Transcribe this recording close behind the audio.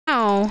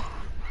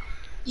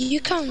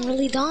You can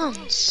really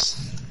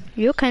dance.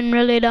 You can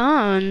really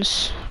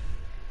dance.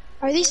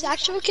 Are these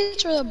actual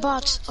kids or the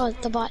bots? Oh,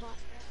 the bot.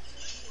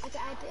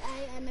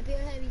 I'm a pure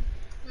heavy.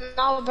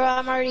 No, bro,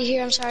 I'm already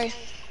here. I'm sorry.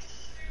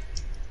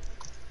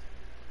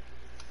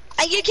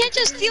 You can't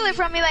just steal it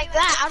from me like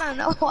that. I don't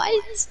know what.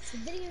 You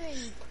didn't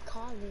even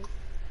call it.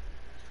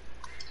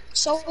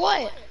 So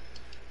what?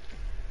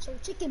 So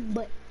chicken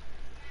butt.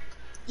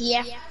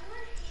 Yeah.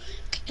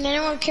 Can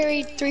anyone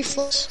carry 3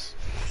 floors?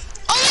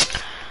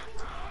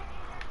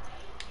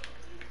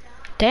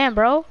 Damn,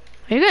 bro.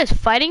 Are you guys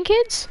fighting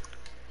kids?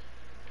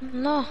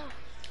 No.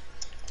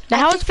 The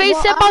hell's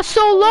face set by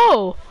so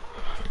low?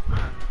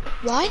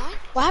 What?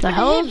 What The happened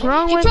hell to is him?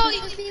 wrong He with? probably-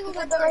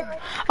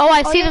 Oh,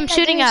 I see yeah, them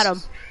shooting at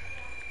him.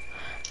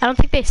 I don't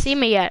think they see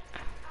me yet,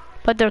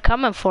 but they're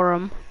coming for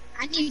him.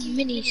 I need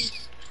minis.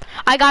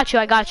 I got you.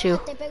 I got you.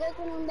 Te pegó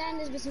con un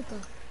daño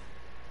besito.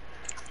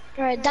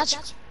 Alright,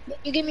 that's.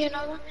 You give me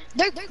another one.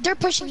 They're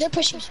pushing. They're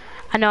pushing.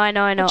 I know. I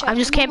know. I know. Watch out. I'm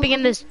just camping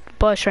in this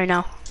bush right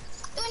now.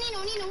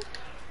 Nino.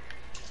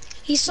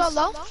 He's so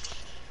low.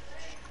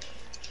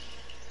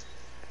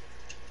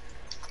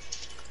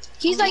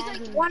 He's like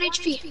 1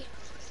 HP.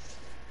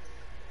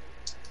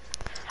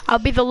 I'll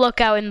be the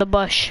lookout in the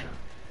bush.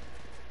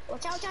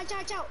 Watch out.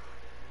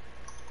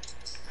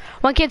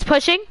 One kid's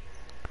pushing.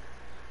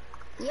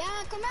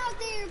 Yeah, come out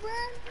there, bro.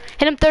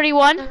 Hit him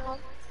 31.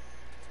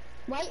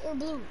 White or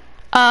blue?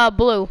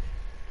 Blue.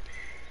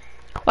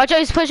 Watch out,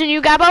 he's pushing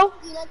you, Gabo.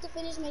 You like to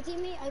finish my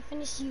teammate? I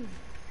finish you.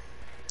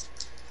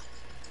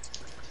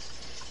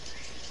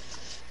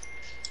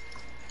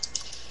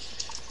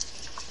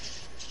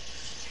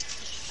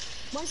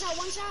 One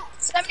shot.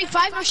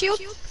 75, no shield.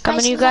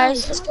 Coming to you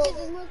guys. There's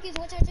more kids.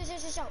 Watch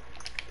out.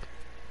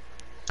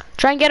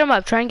 Try and get him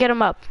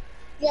up.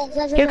 Yeah,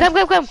 Here, come.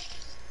 Let's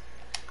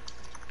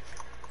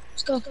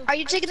go. Are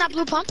you taking that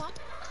blue pump?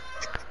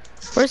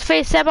 Where's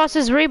Face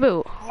Sebas's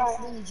reboot? I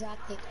accidentally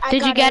dropped it.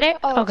 Did you get it?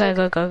 Oh, Okay,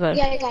 good.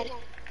 Yeah, I got it.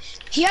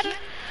 He had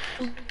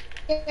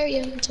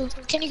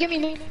Can you give me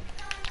more?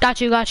 Got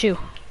you.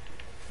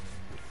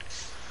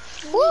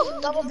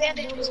 Woo! Double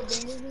bandage.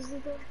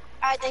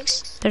 Alright,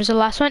 thanks. There's the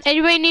last one.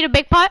 Anybody need a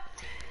big pot?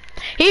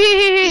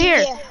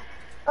 Here. Yeah.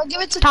 I'll give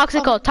it to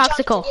Toxical.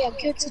 Jonathan. Yeah,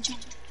 give it to John.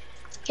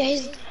 Yeah,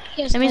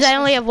 he has That means I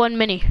only have 1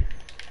 mini.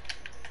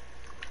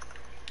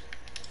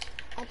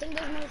 I think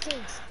there's more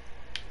kids.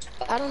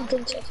 I don't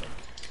think so.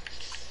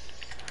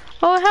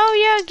 Oh, hell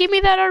yeah. Give me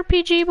that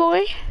RPG,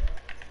 boy.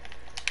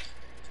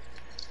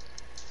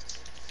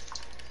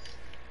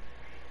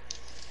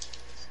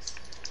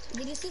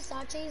 Did you see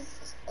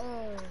Sache's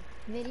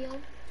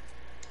video?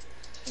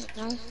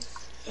 No.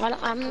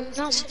 I'm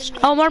not.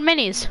 Oh, more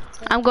minis.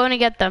 I'm going to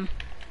get them.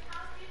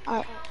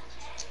 Alright.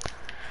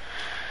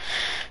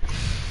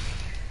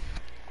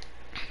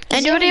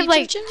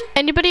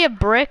 Anybody have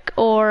brick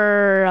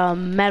or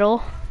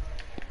metal?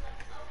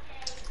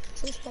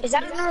 Is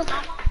that another?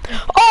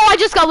 Oh, I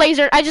just got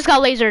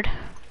lasered.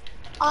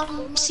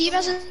 Steve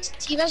is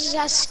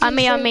asking On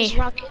me. for his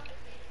rocket.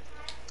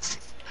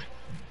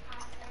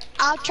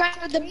 I'll try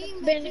with the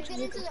bandage. If you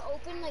get into the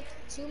open, like,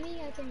 to me,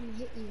 I can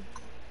hit you.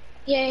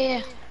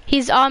 Yeah.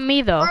 He's on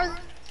me though.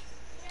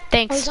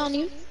 Thanks. He's on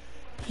you?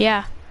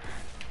 Yeah.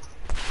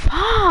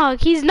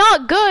 Fuck, he's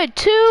not good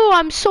too.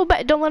 I'm so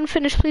bad. Don't let him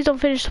finish. Please don't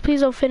finish.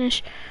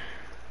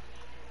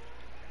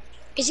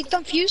 Is he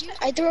confused?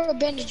 I threw a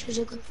bandage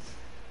bazooka.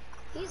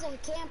 He's a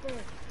camper.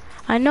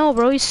 I know,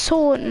 bro. He's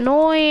so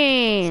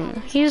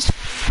annoying. He just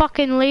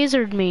fucking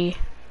lasered me.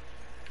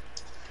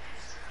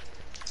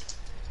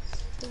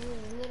 He was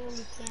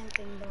literally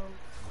camping, bro.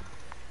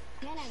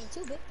 Man, I have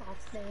 2 big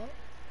pots there.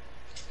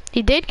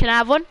 He did? Can I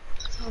have one?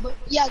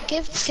 Yeah,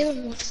 give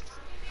him one.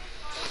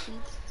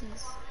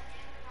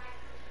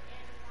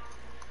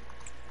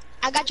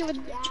 I got you with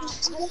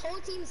This whole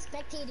team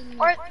spectating you.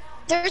 Or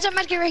there's a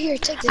medkit right here.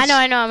 Take this. I know.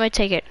 I'm gonna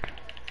take it.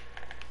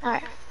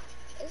 Alright.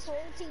 This whole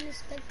team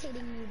is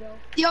spectating you, bro.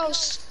 Yo,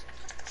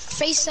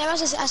 Face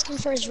Sebas is asking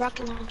for his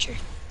rocket launcher.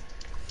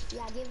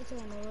 Yeah, give it to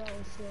him.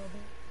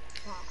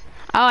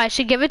 Oh, I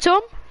should give it to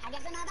him? I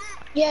guess another.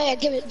 Yeah,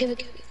 give it.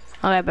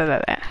 Okay,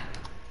 bet.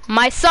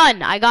 My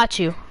son, I got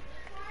you.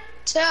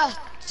 Sarah.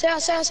 Yo,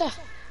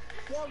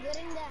 get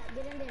in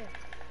there.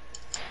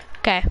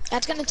 Okay.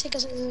 That's gonna take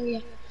us over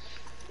here.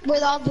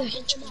 With all the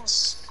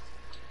instruments.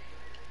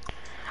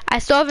 I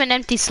still have an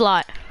empty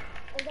slot.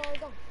 Let's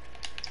go.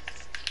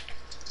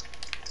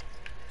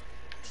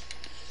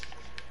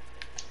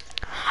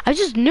 I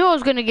just knew I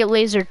was gonna get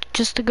lasered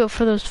just to go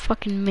for those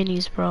fucking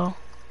minis, bro.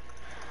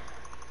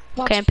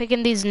 Okay, I'm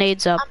picking these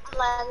nades up. I'm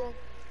lagging.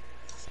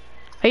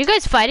 Are you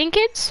guys fighting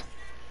kids?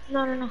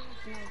 No. No,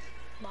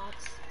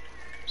 bots.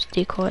 Just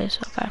decoys,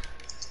 okay.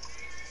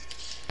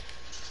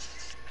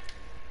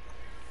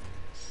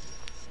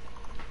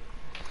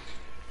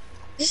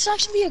 This is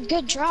actually a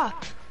good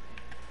drop.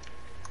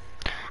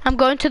 I'm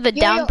going to the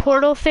down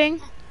portal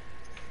thing.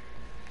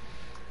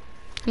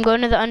 I'm going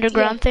to the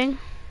underground thing.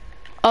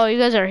 Oh, you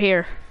guys are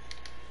here.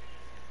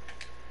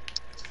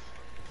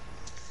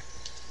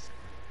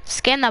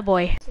 Scan that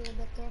boy.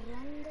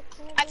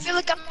 I feel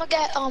like I'm gonna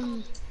get I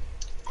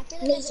feel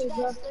like I laser, just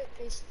bro. got slurp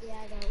fish. Yeah,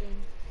 I got one.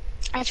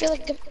 I feel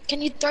like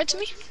can you throw it to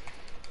me?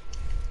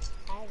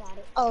 I got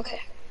it. Oh,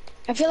 okay.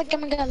 I feel like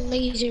I'm gonna get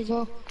laser,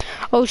 bro.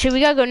 Oh shit, we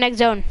gotta go next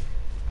zone.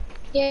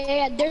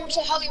 Yeah. There's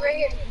a holly right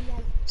here.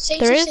 Sage,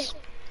 There you is? say.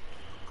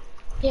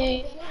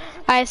 Yeah.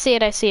 I see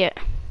it, I see it.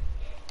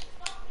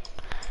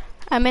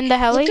 I'm in the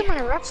Look heli. at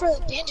my rep for the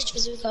bandage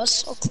bazooka. It's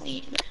so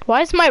clean.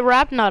 Why is my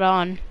wrap not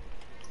on?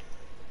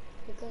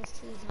 Because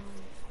he's on.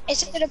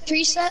 Is it a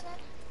preset?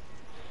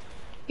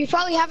 You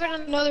probably have it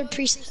on another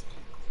preset.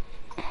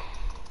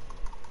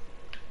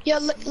 Yo,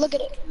 look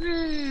at it. Yo,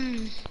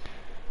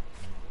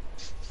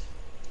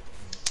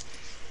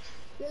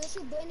 let's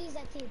shoot bunnies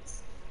at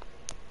kids.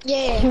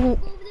 Yeah. Go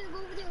over there, go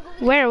over there, go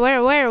over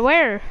there.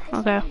 Where?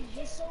 Okay.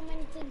 There's so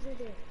many things right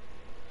there.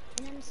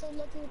 And I'm so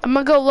lucky with I'm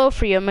gonna go low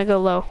for you, I'm gonna go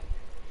low.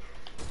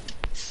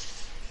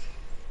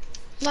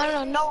 No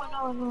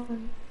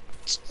one.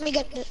 Let me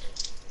get it.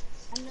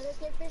 another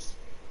slurpfish,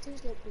 2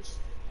 slurpfish.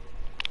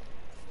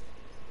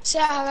 Sí,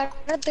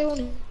 agárrate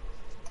uno.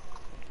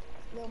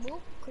 Yo,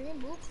 move, Korean,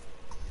 move.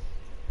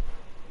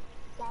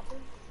 Flopper,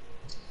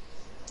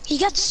 He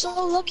got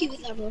so lucky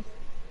with that, bro.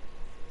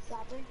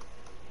 flopper.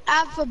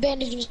 I have a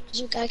bandage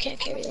bazooka. I can't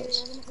carry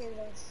those. I'm gonna carry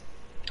those.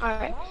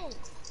 Alright.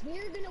 Bro,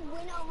 we're gonna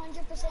win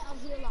 100%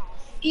 of heal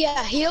off.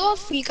 Yeah, heal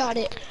off. We got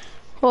it.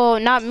 Oh,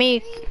 not me.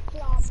 3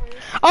 floppers.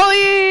 Oh,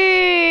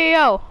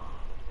 yo.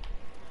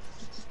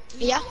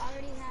 Yeah. I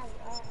already have,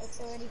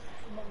 it's already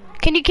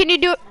done. Can you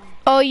do it?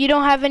 Oh, you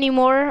don't have any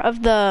more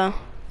of the...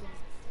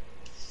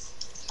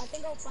 I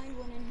think I'll find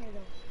one in here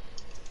though.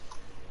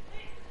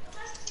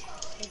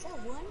 Is that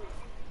one?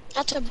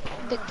 That's a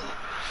big pot.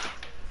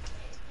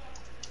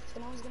 So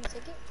no one's gonna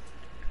take it?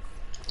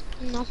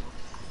 No.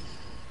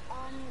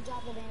 I'm gonna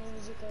drop the bandage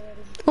bazooka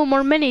already. Oh,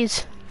 more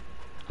minis.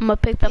 I'm gonna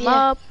pick them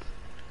Yeah. up.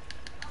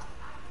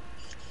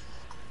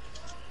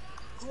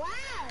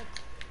 What?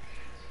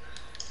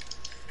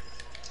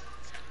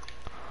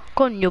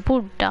 Coño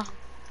puta.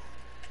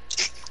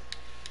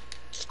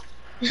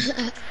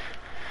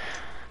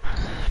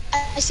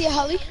 I see a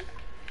holly.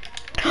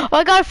 Oh,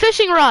 I got a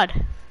fishing rod.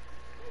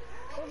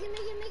 Oh, give me.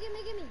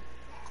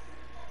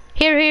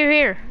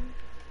 Here.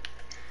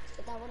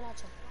 Get that one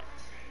out.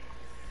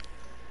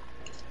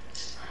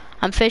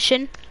 I'm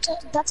fishing.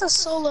 That's a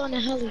solo and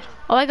a heli.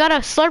 Oh, I got a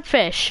slurp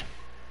fish.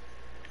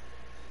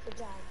 Good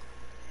job.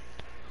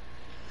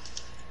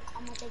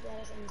 I'm gonna take that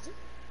as energy.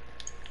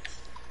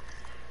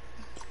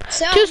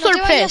 Two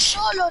slurp fish.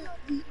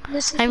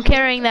 Listen, I'm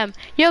carrying them.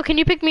 Yo, can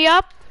you pick me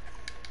up?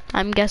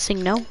 I'm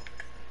guessing no.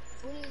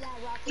 We need that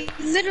rocket.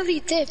 He literally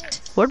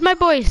dipped. Where'd my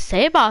boy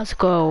Sebas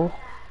go?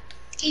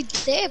 He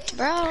dipped,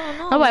 bro. I don't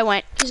know. Oh, I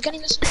went. He's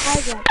getting this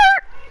high ground.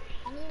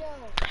 I need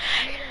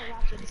a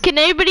rocket. Can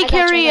anybody I got you,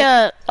 carry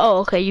I a... Oh,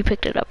 okay, you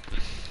picked it up.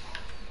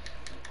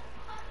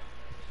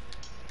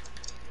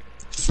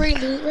 Free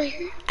loot right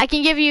here. I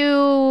can give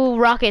you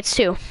rockets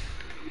too.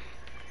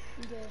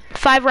 Okay.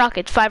 5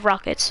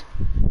 rockets.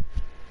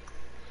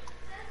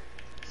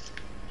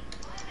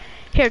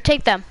 Here,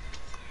 take them.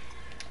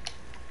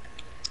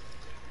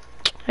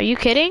 Are you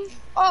kidding?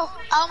 Oh,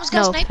 I almost got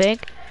No, sniped.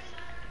 fake.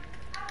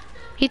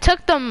 He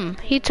took them.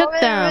 He took Over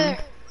there, over them.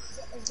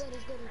 It's there. good.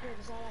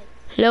 It's alright.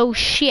 Low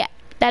shit.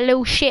 That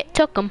little shit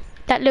took them.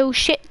 Okay,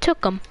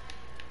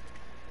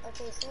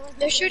 so what's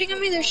They're shooting at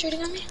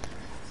me.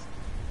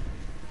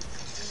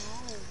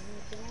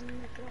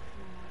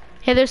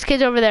 Hey, there's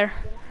kids over there.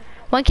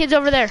 One kid's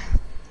over there.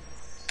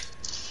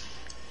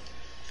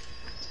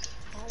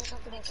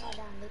 Helicopter that shot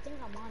down. They think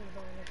I'm on it,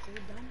 but like, are you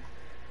done?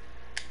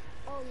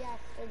 Oh yeah,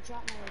 they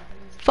dropped my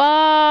revenge.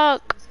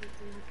 Fuck.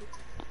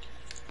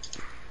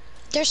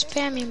 They're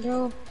spamming,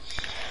 bro.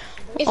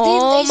 If they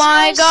Oh laser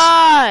my us,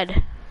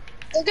 god.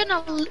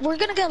 we're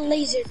gonna get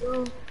lasered,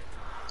 bro.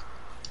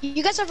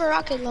 You guys have a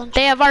rocket launcher.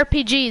 They have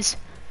RPGs.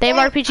 They have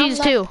Yeah, RPGs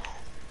I'm too.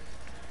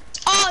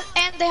 Oh,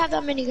 and they have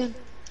that minigun.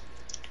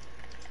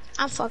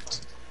 I'm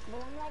fucked.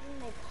 But I'm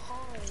lagging like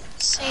hard.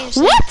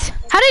 Same. What?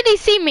 How did he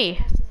see me?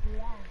 That's just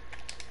lag.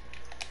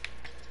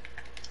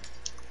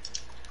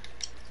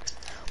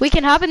 We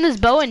can hop in this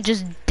bow and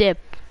just dip.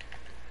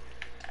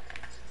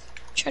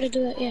 Try to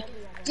do that, yeah.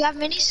 Do you have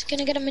minis?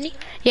 Can I get a mini?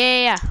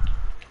 Yeah.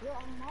 Yo,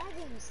 I'm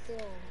lagging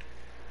still.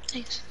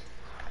 Thanks.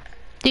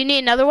 Do you need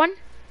another one?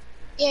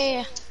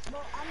 Yeah. Bro,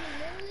 I'm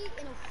literally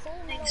in a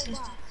full metal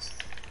box.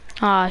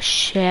 Aw,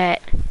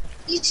 shit.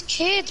 These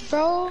kids,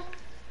 bro.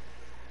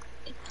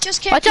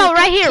 Just can't. Watch out,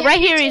 right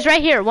here, he's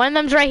right here. One of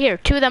them's right here.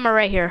 2 of them are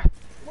right here.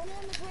 One of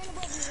them is right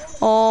above me.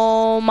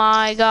 Oh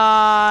my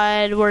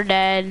god, we're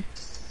dead.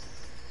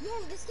 Yo,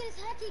 this kid is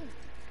hacking.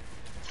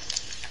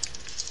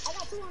 I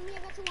got 2 on me.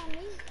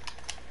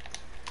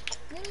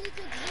 Literally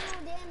took 0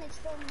 damage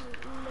from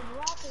the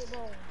rocket,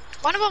 bro.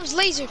 One of them's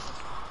laser. Dude,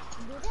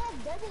 they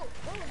have double.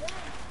 Bro, they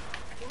have...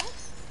 What?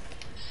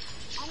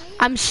 I mean,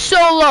 I'm so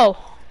low.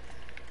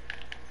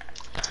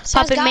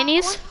 Someone's Popping got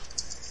minis. one.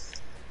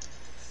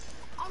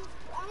 I'm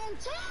on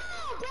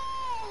top, bro.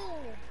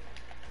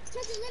 This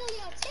kid is literally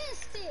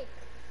autistic.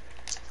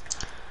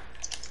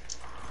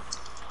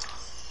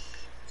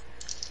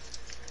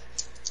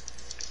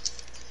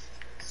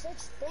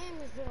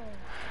 spammers, bro.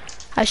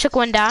 I shook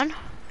one down.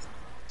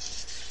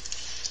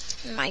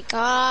 My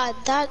God,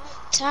 that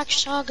tac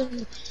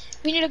shotgun.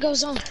 We need to go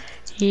zone.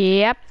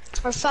 Yep.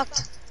 We're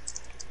fucked.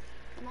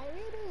 My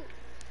reboot.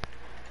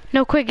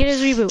 No, quick, get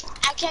his reboot.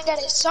 I can't get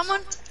it.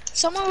 Someone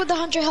with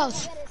 100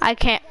 health. I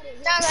can't.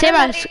 No,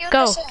 Sebas,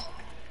 go.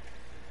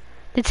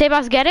 Did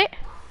Sebas get it?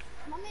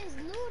 My man's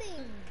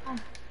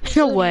looting.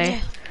 No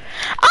way.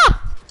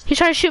 Ah! He's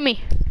trying to shoot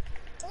me.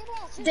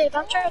 Dave,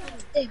 I'm trying.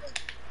 Dave.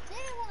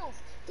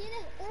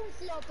 Tienes un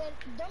flopper,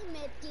 2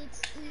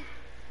 medkits y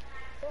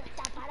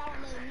está parado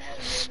en el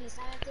medio ni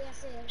sabes qué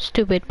hacer.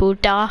 Stupid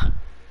Buddha.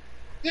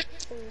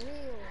 For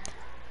real.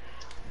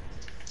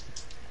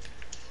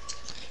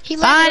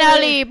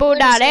 Finally,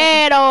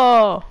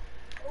 Budadero!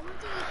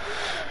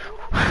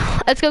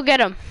 Let's go get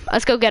him.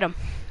 Let's go get him.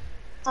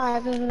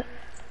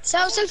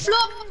 Sales el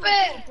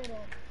flopper.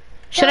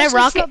 Should I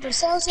rocket?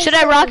 Should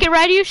I rocket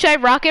ride you? Should I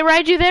rocket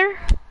ride you there?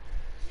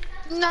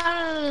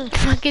 No.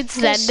 Fucking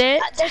send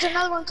it. There's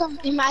another one coming.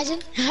 Imagine.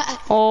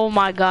 Oh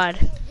my God.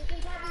 You can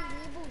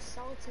probably reboot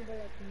salty, but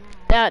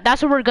like now.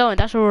 That's where we're going.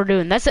 That's what we're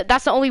doing. That's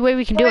the only way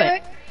we can do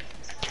it.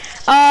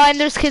 And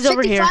there's kids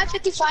over here.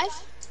 55.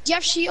 Do you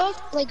have shield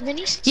like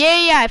minis?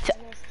 Yeah.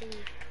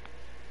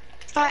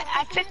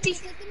 I 50.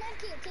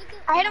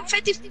 I hit him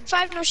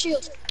 55, no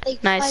shield.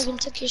 Like Nice. 5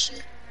 and took your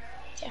shield.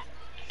 Yeah.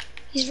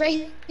 He's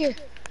right here.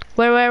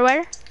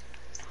 Where?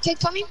 Okay,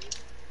 coming.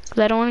 Cause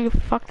I don't want to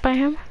get fucked by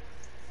him.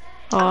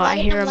 Oh, I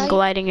hear him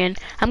gliding in.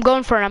 I'm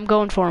going for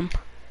him.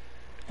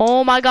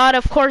 Oh my God,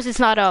 of course it's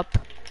not up.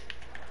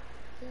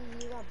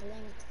 You got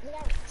blanked. Look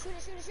out. Shoot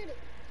it.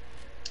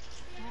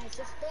 Nice,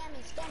 just spam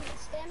it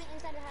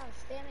inside the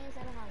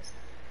house.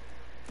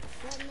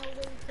 You have no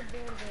way to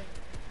build it.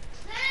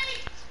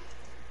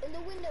 In the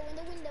window.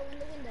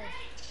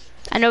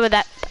 I know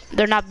that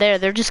they're not there.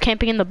 They're just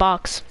camping in the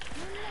box.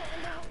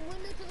 No, in the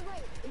window to the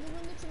right.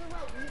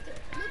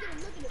 Look at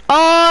him.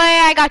 Oh,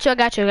 yeah, I got you.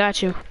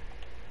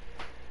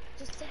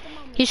 Just take a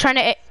moment. He's trying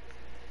to. Guys,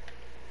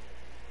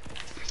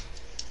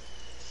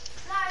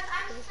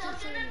 I'm still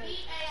gonna beat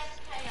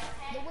ASK, okay?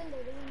 The window,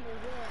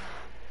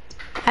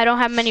 yeah. I don't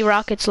have many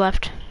rockets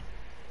left.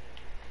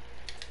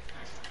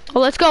 Oh,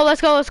 let's go. Can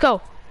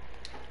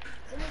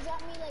you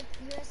drop me like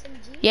your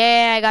SMG?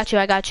 Yeah, I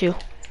got you.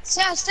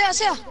 Stay.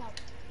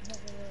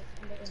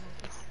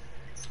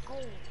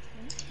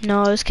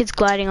 No, this kid's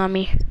gliding on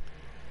me.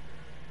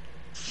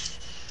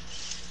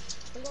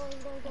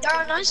 They're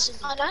on us.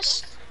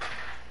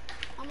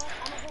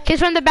 Kids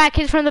from the back.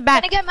 Can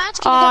I get mats?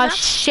 Oh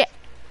shit.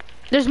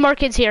 There's more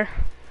kids here.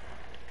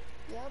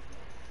 Yep.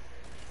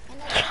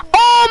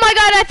 Oh my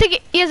God, I think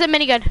he has a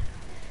minigun.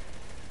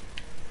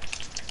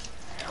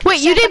 Wait,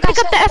 you didn't pick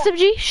up the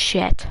SMG?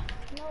 Shit.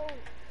 No.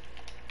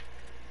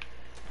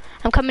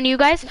 I'm coming to you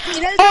guys.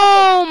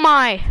 Oh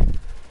my.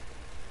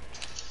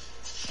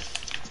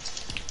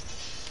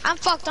 I'm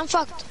fucked. Le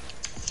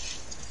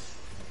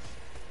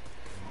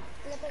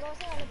pegó.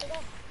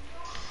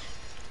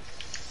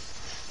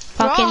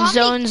 Fucking Bro,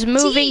 zone's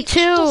moving teams?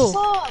 too. What the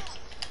fuck?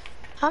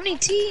 How many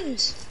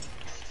teams?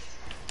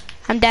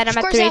 I'm dead. I'm Of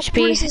at course 3 I have HP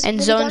bruises, and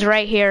minigun. zone's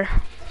right here.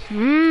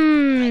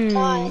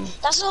 God,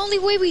 that's the only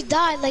way we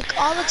die. Like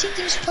all the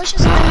teams push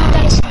us and then we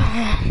gotta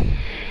stop.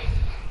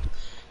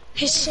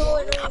 He's so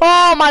annoying.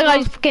 Oh my God,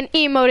 he's fucking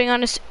emoting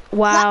on us.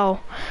 Wow.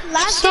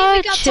 Last game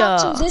we got Such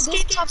top a- 2. This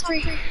game top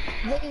 3.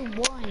 They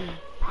won.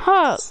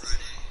 Huh.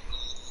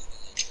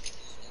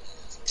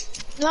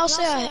 No, o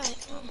sea,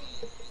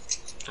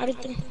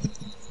 ahorita.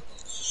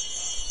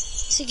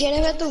 Si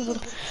quieres ver tú, bro.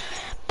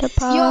 The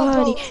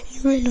party.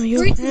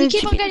 We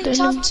keep on getting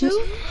top 2.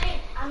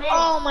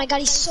 Oh my God,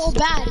 he's so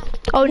bad.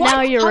 Oh, What?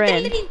 now you're How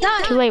in. did he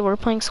die? Too late, we're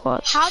playing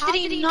squad. How did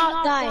he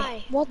not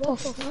die? What the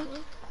fuck?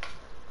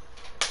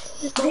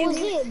 That was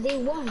it. They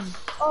won.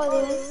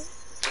 Oh,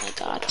 my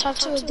God, top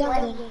 2 is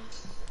down then.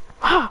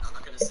 Huh.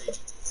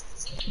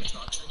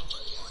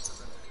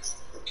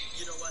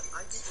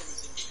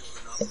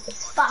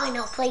 Fine,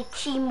 I'll play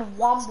Team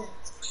Womble.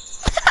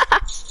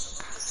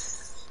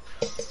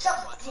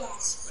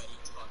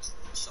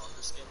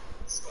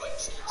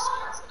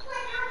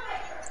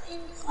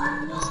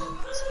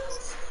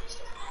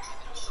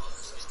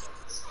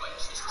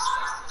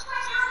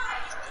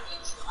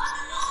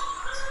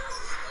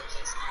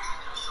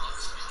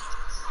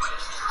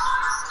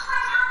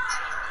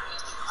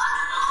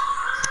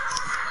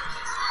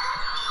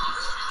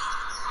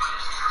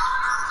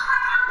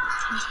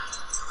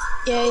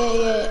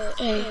 Yeah.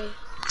 Hey,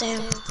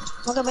 damn.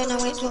 Okay,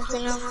 now wait.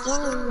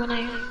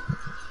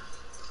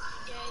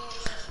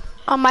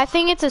 When I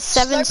think it's a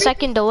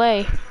 7-second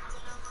delay.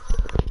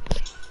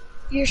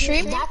 your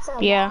stream? That's a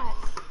Yeah. lot.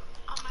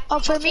 Oh,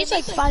 for me it's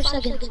like 5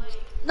 seconds.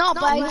 No,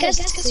 but I guess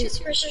it's because it's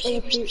your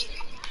stream.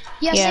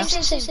 Yeah, Yeah.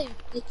 same.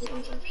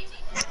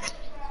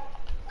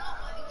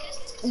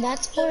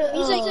 That's for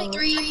It's like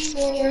 3,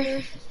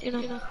 4, you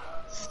know.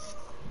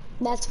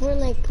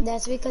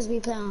 that's because we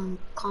play on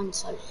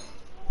console.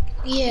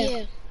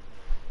 Yeah.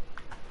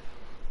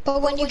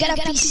 But when you get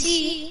a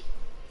PC,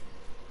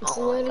 It's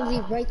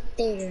literally right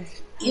there.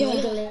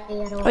 Yeah.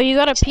 Oh, you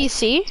got a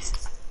PC?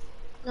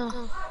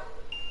 No.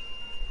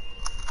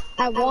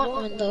 I want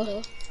one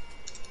though.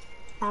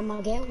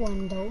 I'ma get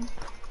one though.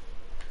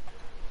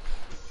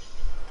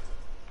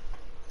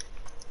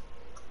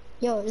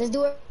 Yo, let's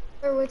do a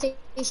rotation.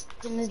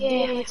 Let's do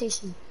a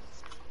rotation.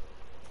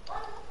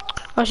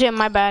 Oh shit,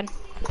 my bad.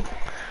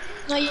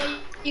 No,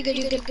 you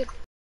good.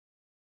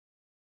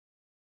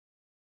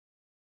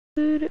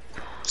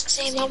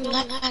 Same, I'm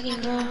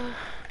lagging, bro.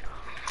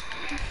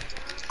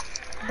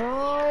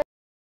 Bro.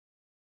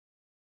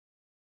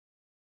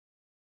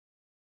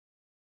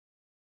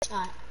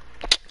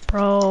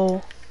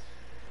 Bro.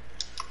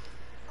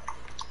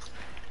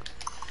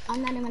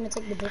 I'm not even gonna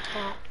take the big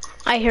pot.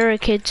 I hear a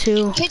kid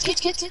too.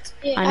 Kids.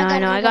 Yeah, I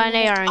know. I got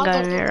an AR and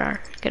got an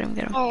AR. Get him.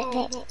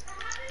 Alright,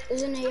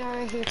 There's an AR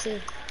right here too.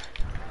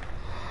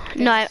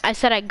 No, I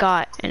said I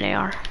got an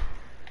AR.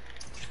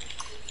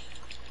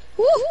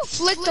 Woo!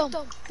 Flicked him.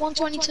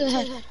 120 to the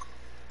head.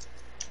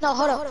 No,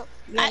 hold up.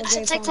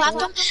 Since I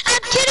clapped him,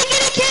 I'm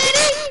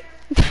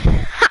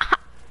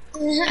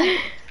kidding.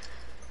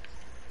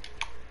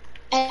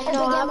 And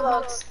no, I have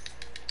a...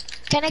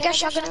 Can I get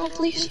shotgun ammo,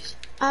 please?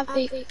 I have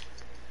 8.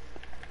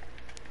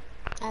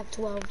 I have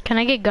 12. Can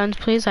I get guns,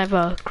 please? I have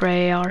a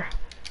gray AR.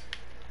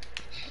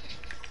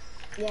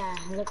 Yeah,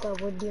 look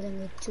up, we're dealing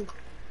with 2.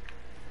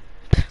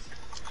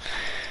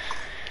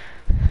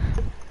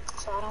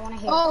 So I don't wanna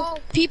hear. Oh,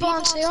 people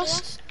on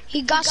sales?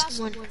 He got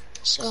someone.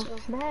 So,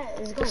 Bruh,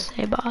 let's go.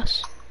 Say,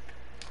 boss.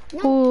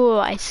 No. Ooh,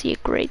 I see a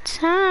great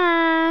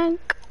tank.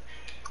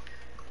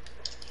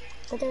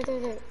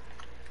 There.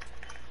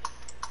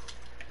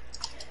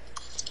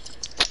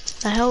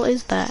 The hell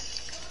is that?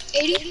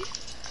 80?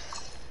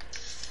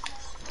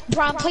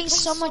 Bro, I'm playing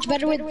so much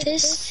better with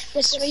this,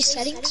 with Sway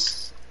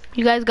settings.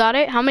 You guys got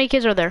it? How many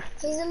kids are there?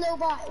 He's a little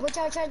bot. Watch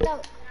out, check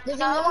out. There's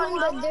another one,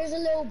 but there's a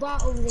little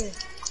bot over there.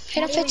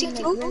 Hit him 15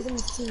 like,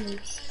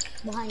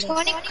 behind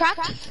 20 us.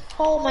 cracked.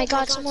 Oh my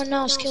god, someone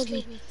else killed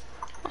me.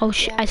 Oh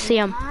shit, I see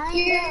him.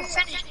 Here,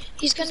 finish.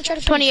 He's gonna try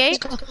to finish.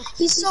 28?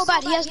 He's so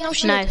bad, he has no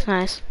shield.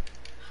 Nice.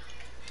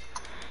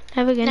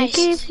 Never gonna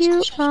give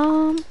you,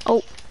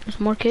 oh, there's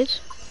more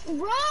kids.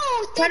 Bro,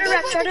 Try to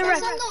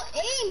wreck.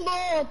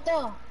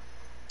 aimbot.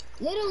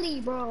 Literally,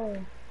 bro.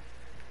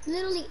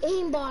 Literally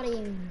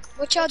aimbotting.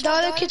 Watch out, the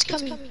other kid's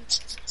coming.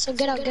 So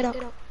get out.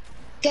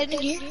 Get in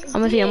here.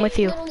 I'm with you.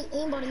 Literally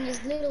aimbotting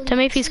is literally. Tell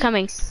me if he's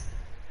coming.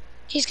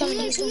 He's coming.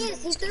 He is.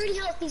 He's 30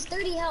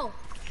 health.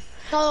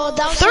 No,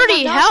 that was 30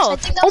 someone else. I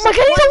health? think that Oh was my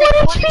god,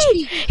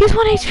 like he's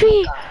 1 HP! He's 1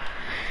 HP!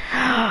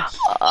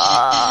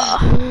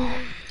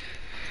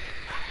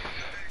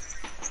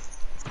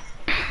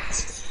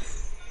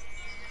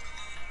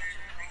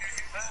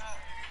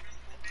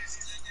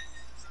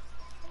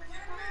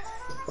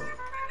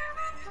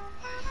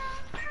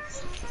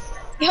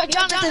 Yo,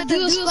 Jonathan,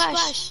 do a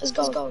splash. Let's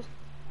go.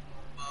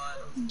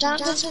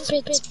 Jonathan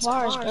spits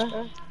bars,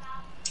 bro.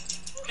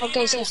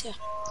 Okay, so.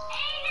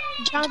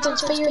 Jonathan,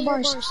 spit your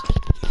bars.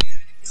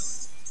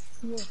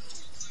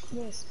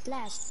 Yeah,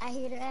 splash. I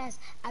hit her ass.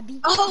 I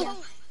beat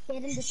Oh.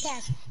 Hit in the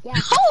cash. Yeah.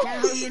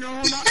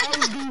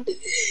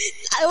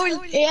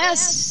 Oh,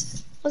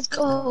 yes. Let's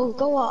go.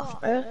 Go off,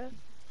 bro.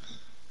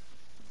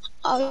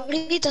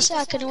 Ahorita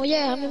saca, no voy a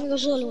dejar a mi amigo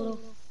solo, bro.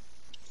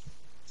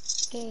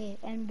 Okay,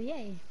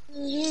 NBA.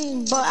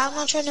 But I'm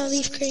not trying to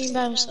leave Kareem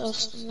by himself.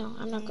 So no,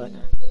 I'm not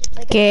gonna.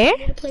 ¿Qué?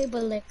 I to play,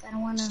 but like I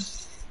don't wanna.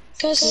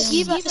 Cause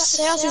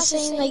sales is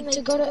saying like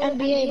to go to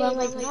NBA, but I'm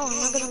like, no, I'm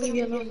not gonna leave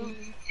you alone.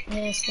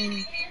 Yeah,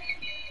 same.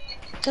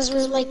 Cause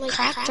we're like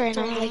cracked right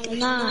now, like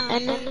nah,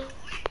 and then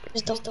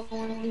just don't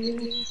wanna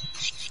leave you.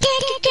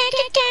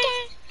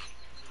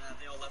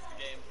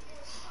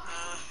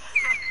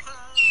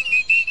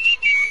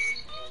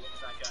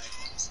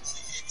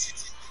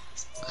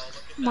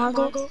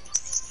 Margot.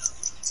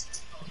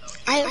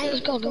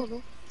 Let's go.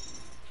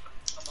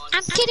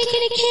 I'm kidding.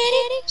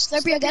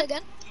 Slurpee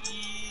again.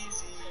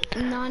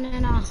 No.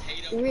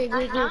 Rig.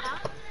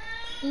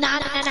 Nah.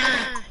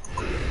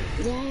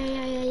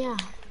 Yeah.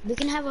 We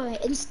can have an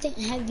instant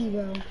heavy,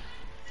 bro.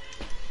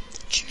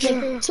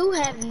 True. Like, 2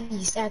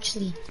 heavies,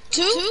 actually.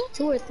 2?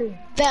 2 or 3.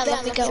 Bet,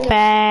 let me go.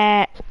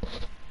 Bet.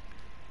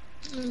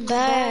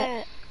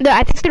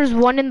 I think there's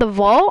one in the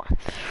vault.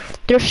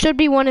 There should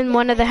be one in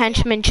one of the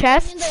henchman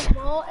chests.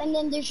 And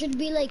then there should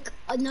be like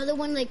another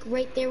one like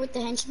right there with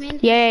the henchman.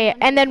 Yeah.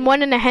 And then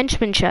one in a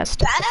henchman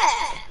chest.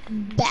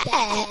 Bet.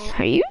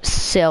 Are you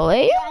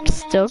silly? I'm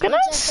still gonna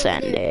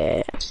send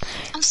it.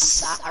 I'm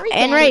sorry.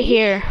 And right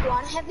here.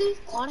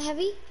 Quad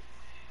heavy?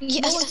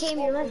 Yes. No one came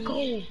here, let's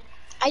go.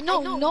 I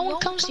know, no one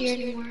comes here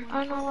anymore.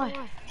 I don't know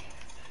why.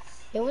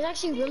 It was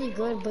actually really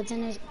good, but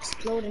then it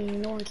exploded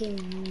and no one came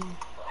here anymore.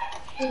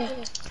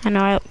 Yeah, I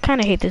know, I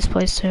kinda hate this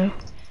place too.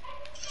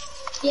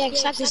 yeah,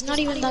 exactly. It's not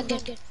even that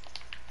good.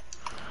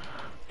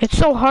 It's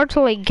so hard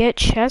to like get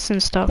chests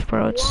and stuff,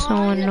 bro. It's so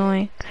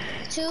annoying.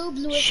 2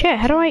 blue. Shit,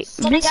 how do I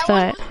miss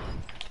that?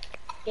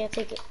 Yeah,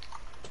 take it.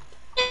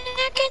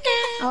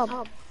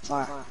 Oh,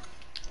 far.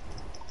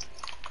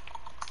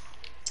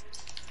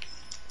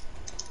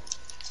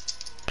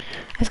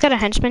 I've got a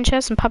henchman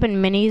chest. I'm popping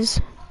minis.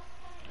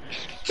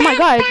 Oh my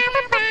god.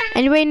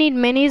 Anybody need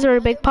minis or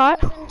a big pot?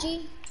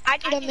 I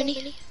need a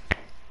mini.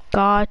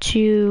 Got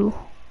you.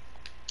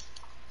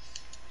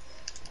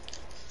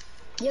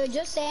 Yo,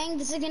 just saying,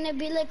 this is gonna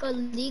be like a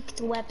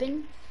leaked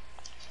weapon.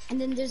 And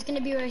then there's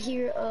gonna be right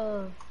here,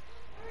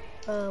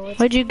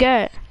 What'd you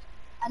get?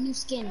 a new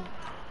skin.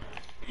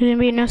 There's gonna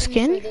be no Let me show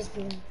skin? you this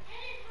one.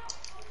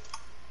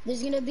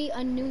 There's gonna be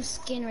a new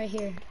skin right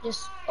here.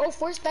 Just, oh,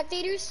 4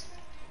 spectators?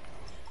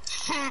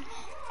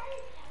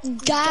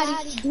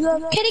 Got it.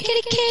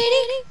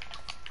 Kitty.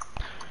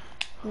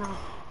 No.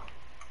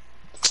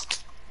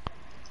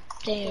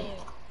 Damn.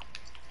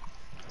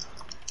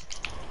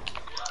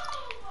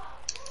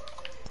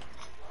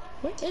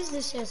 What is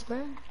this chest,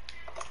 bro?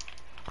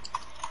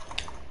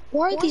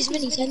 Where are these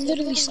minis? I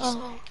literally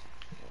saw.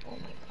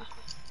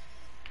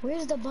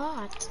 Where's the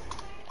bot?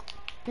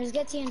 Let's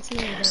get TNT in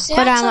there.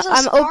 Hold on,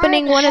 I'm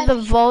opening one of the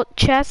vault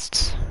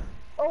chests.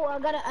 Oh, I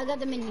got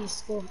the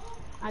minis. Cool.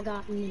 I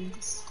got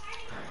minis.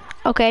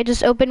 Okay,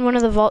 just open one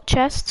of the vault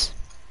chests.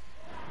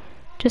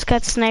 Just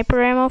got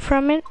sniper ammo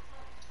from it.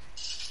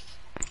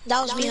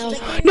 That was me.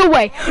 No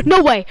way!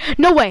 No way!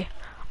 No way!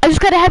 I just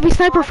got a heavy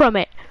sniper from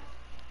it.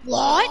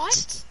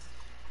 What?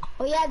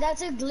 Oh yeah,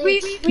 that's a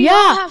glitch. We Yeah.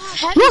 all have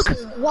heavies.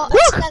 Look. What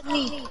does that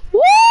mean?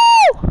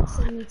 Woo!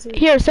 Send me too.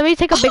 Here, somebody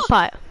take a big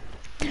pot.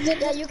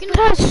 Yeah, you can.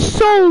 That's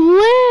so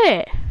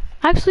lit!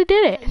 I actually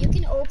did it. You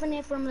can open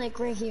it from like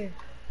right here.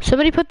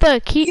 Somebody put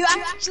the key You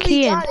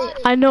actually in. got it.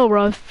 I know,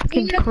 bro. It's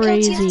fucking You never got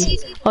crazy.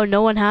 TNT. Oh,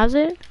 no one has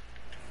it?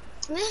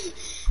 We're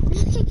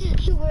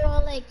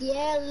all like,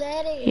 yeah,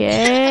 let it.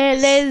 Yeah,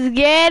 let's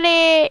get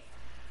it.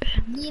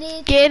 Get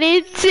it. Get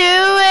into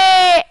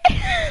it.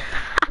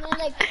 And then,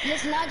 like,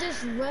 let's not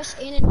just rush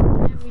in and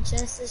open every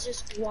chest. Let's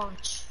just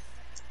watch.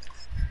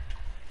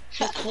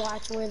 Just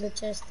watch where the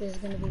chest is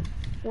gonna be.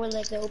 Or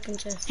like the open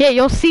chest. Yeah,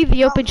 you'll see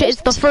the open chest.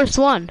 It's the first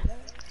one.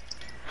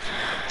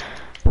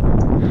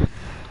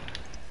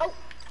 Oh.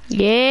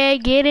 Yeah,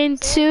 get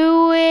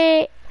into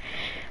it.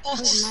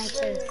 Where's my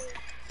chest?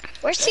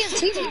 Where's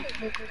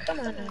TNT? Come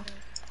on now.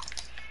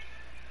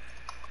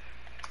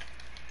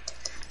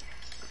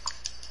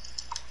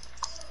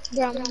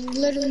 Bro, I'm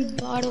literally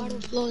about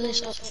to blow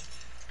this up.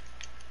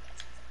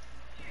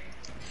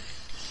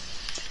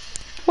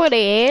 What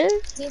is?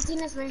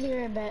 TNT is right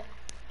here, I bet.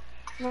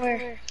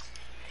 Where?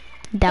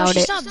 Doubt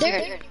She's it. not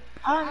there.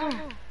 I don't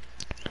know.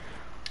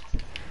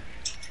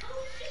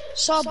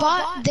 So a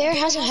bot there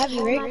has a heavy,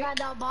 Oh my right? god,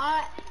 that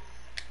bot.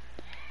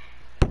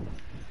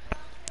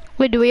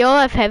 Wait, do we all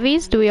have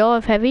heavies? Do we all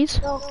have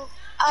heavies? No,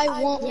 I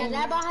won't. Yeah,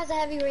 that bot has a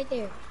heavy right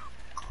there.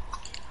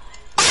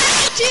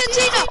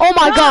 TNT, no. Oh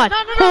my god!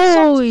 No.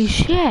 Holy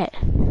shit!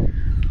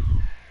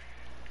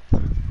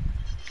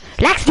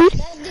 Lax, dude.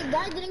 That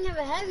guy didn't have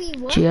a heavy.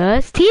 What?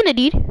 Just Tina,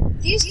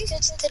 dude. These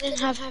kids didn't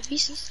have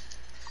heavies.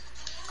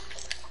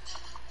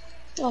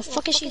 What the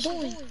fuck is she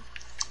doing?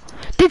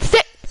 Did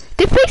Face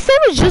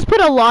Savage just put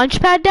a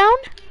launch pad down?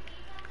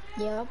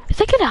 Yep.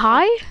 Is it getting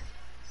high?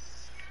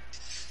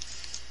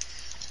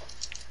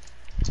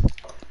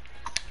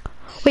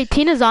 Wait,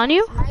 Tina's on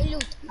you? My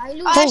loot. My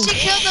loot. Oh, She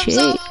killed shit.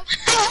 himself.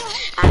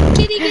 I'm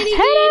kitty.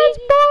 Headass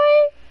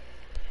boy.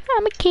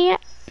 I'm a cat.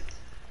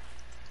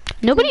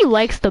 Nobody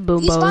likes the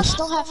These bots boombos.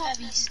 don't have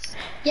heavies.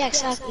 Yeah,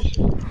 exactly.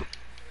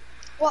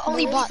 Well,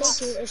 only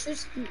bots. It's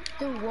just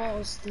through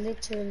walls,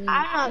 literally.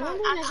 I'm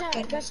Remember not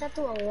when I got shot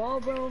through a wall,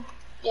 bro?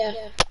 Yeah.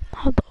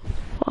 What the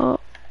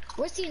fuck?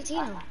 Where's TNT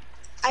now?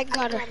 I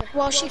got her.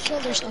 Well, she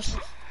killed herself.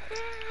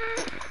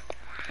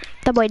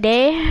 That boy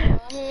there.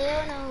 Oh,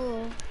 hell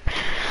no.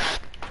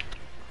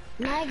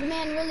 My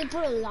man really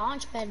put a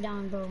launch pad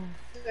down, bro.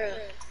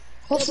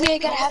 Hopefully I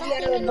got heavy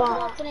out of the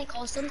bot. Can I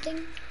call something?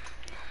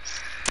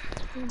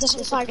 That's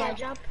what I got.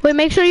 Drop? Wait,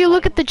 make sure you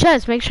look at the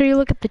chest. Make sure you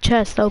look at the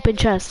chest, the open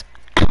chest.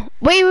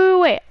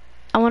 Wait.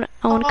 I wanna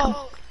come. My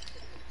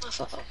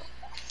fault.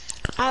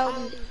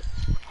 I'll...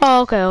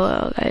 Oh, okay,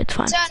 it's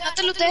fine. O sea, no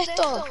te lootes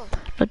esto.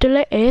 No te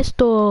le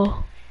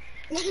esto.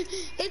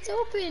 It's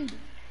open.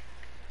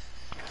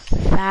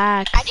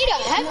 Facts. I need a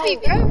heavy,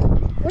 bro.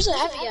 Where's the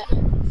heavy at?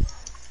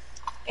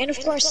 And of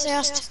course,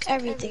 Sales took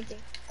everything.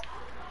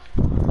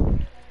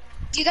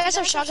 Do you guys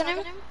have shotgun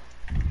ammo?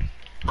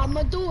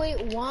 I'ma do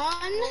it. 1,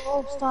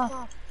 Oh,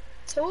 stop.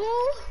 2.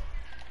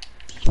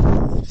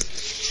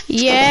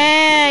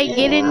 Yeah,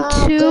 get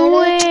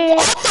into it.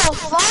 What the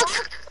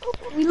fuck?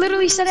 We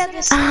literally said it at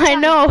the same I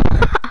time. know. What?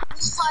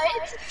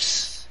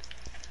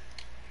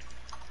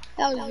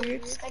 That was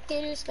weird.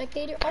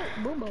 Spectator. Oh,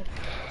 boom.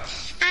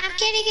 I'm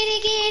kitty.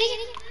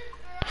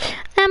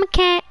 I'm a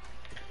cat.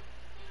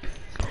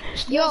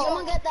 Yo,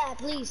 someone get that,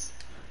 please.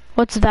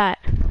 What's that?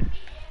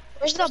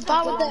 Where's the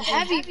bot with the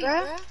heavy,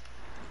 bro?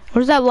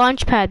 Where's that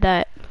launch pad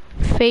that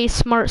Face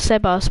Smart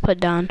Sebas put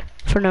down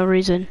for no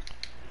reason?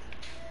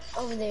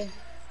 Over there.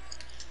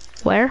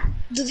 Where?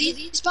 Do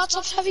these bots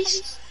have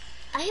heavies?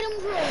 I hit him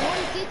for a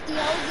 150.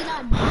 How is he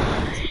not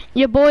dead?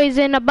 Your boy's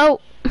in a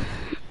boat. Of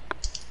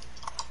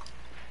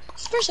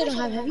course I don't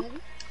have heavy.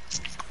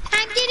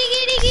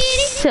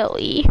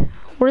 Silly.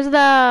 Where's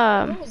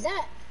the... What was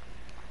that?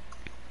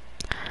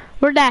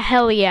 Where's that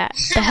heli at?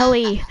 The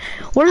heli.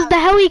 Where's the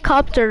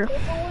helicopter?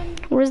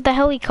 Where's the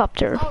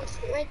helicopter? Oh, it's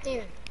right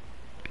there.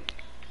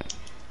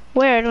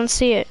 Where? I don't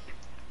see it.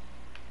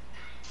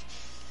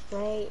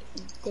 Right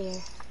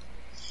there.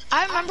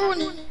 I remember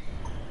when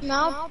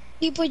now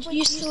people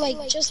used to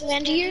like just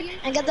land here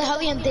and get the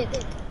heli and dip.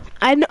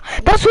 I know.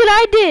 That's what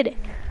I did.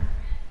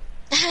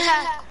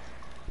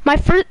 My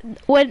first,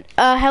 when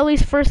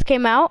helis first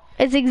came out,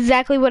 it's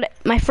exactly what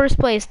my first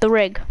place, the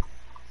rig.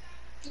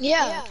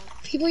 Yeah.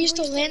 People used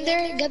to land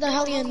there, get the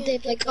heli and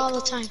dip like all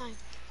the time.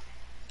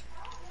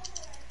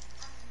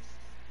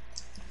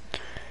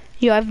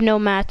 You have no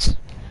mats.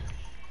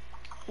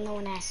 No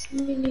one asked.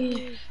 What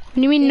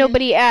do you mean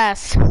nobody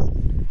asked?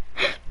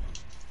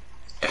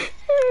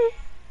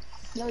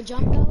 Yo,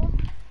 jump though.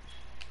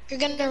 You're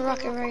gonna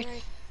rocket right.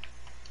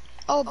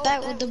 Oh,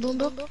 back with the boom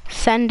boom.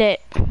 Send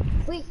it.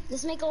 Wait,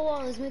 let's make a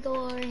wall. Let's make a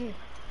wall right here.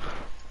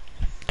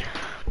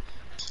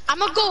 I'm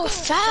gonna go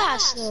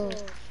fast though.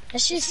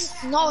 It's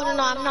just no. I'm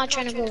not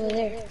trying to go over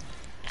there.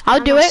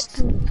 I'll do it.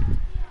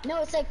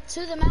 No, it's like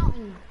to the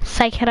mountain.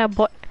 Psych head up,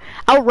 boy.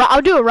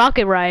 I'll do a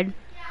rocket ride.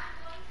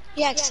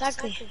 Yeah,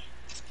 exactly.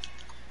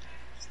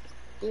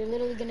 You're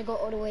literally gonna go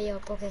all the way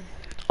up. Okay.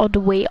 All the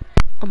way up.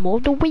 I'm all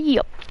the way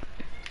up.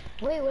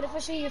 Wait, what if I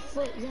show you your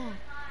foot? Yeah.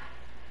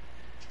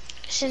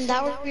 Isn't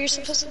that what you're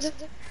supposed to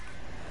do?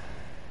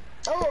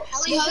 Oh,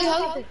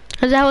 Heli.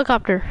 There's a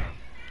helicopter.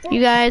 You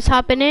guys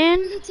hopping in?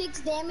 It takes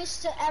damage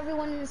to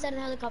everyone inside of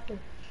the helicopter.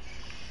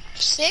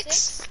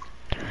 6?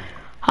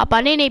 Hop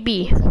on in,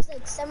 AB. It takes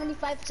like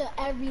 75 to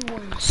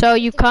everyone. So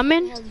you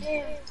coming?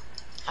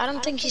 I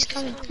don't think he's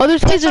coming. Oh,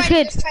 there's kids. There's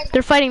fighting, kids.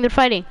 They're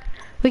fighting.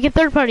 We get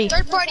third party.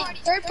 Third party,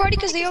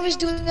 because they always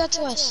do that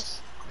to us.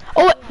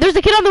 Oh, there's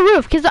a kid on the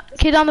roof. Kid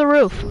on the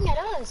roof. Looking at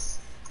us.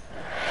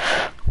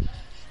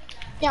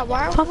 Yeah,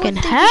 why? Fucking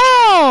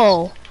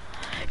hell!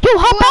 Yo,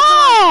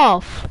 hop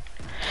off!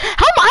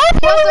 How am I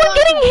the only one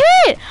getting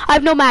hit? I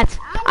have no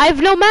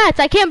mats.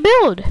 I can't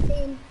build.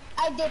 Same.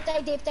 I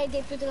dipped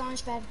with the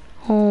launch pad.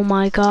 Oh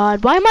my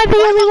god. Why am I the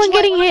only one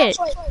getting hit?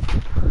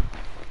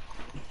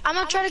 I'm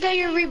not trying to get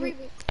your reboot.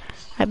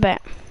 I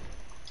bet.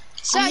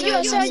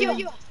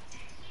 You.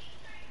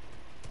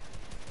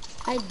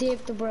 I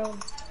dipped, bro.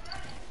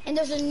 And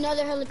there's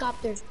another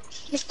helicopter.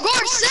 Of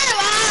course,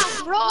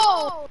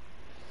 bro.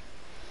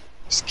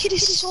 This kid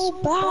is so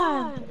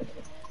bad.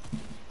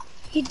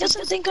 He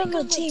doesn't think I'm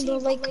a team, bro.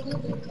 Like,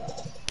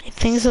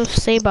 Things of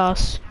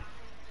Sabos.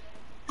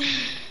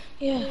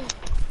 yeah.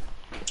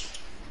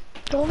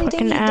 The only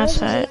thing Fucking he does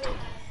is asset.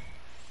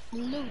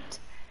 Loot.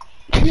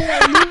 He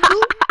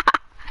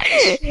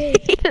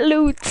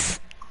loots.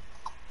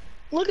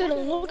 Look at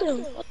him. What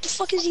the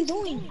fuck is he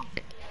doing?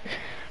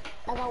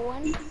 I got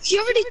one. He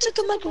already took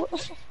him like.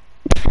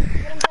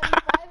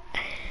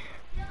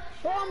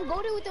 Bro, I'm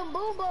going with the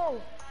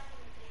boom.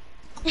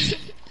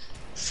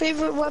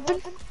 Favorite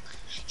weapon?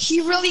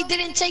 He really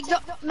didn't take the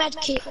med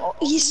kit. Oh,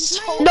 he's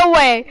so. No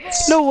way.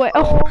 Oh,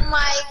 Oh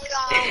my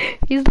god.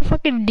 he's the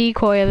fucking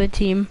decoy of the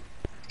team.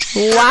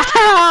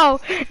 Wow.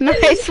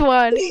 Nice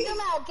one. Kick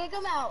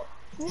him out.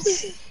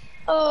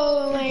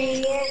 Oh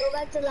my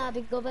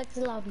god. Go back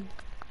to lobby.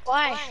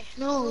 Why?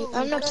 No,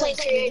 I'm not playing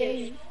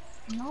creative.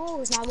 No,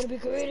 it's not gonna be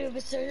creative.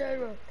 It's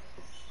survival.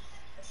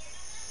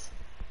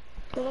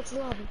 Go back to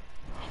the lobby.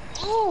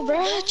 Oh,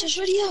 bruh, just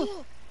ready up.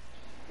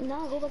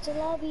 No, go back to the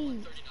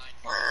lobby.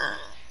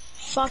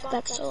 Fuck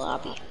back to the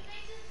lobby.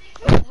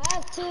 You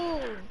have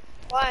to.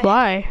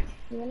 Why?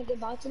 You wanna get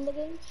bots in the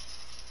game?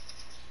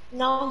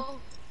 No,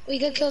 we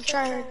could kill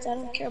tryhards. I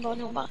don't care about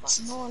no bots.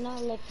 No,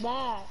 not like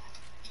that.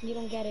 You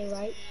don't get it,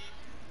 right?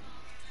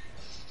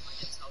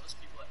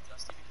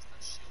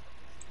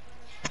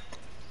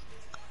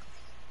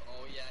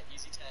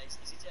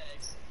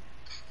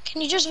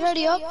 Can you just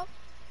ready up?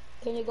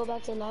 Can you go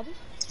back to the lobby?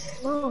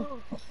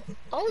 No.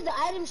 Oh, the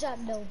item shop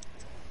though.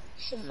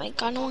 Oh my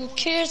god, no one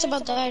cares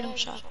about the item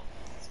shop.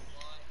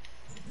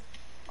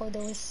 Oh, that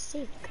was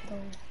sick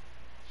though.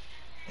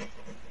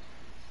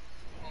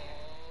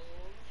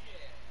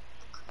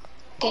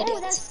 Get Oh,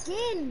 it. that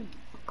skin!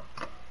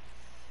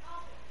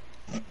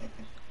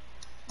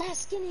 That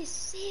skin is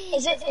sick!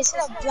 Is it a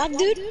black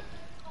dude?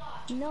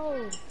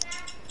 No.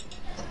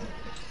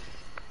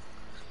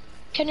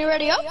 Can you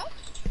ready up?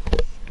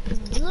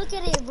 Look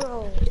at it,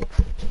 bro.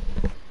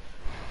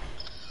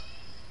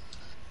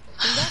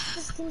 And that's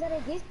the skin that I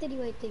gifted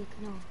you, I think.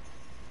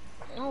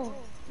 No.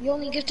 You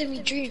only gifted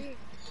me Dream.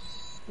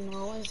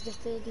 No, I was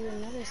gifted you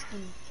another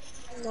skin.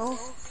 No.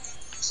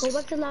 Go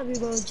back to the lobby,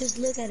 bro. Just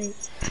look at it.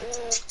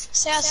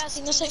 Si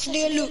no se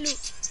fríe loot.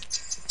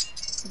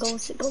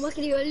 Go back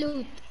to your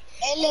loot.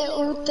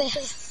 L-U-T.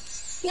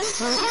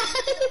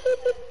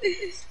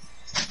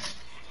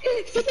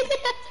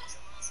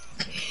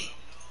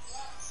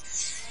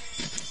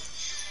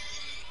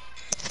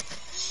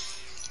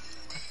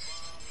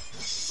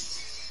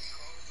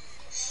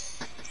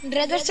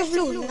 Red versus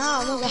blue?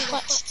 No, move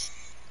fast.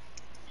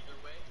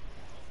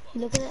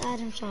 Look at the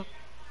item shop.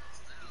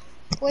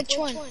 Which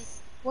one?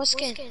 What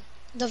skin?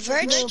 The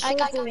Verge? I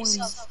got it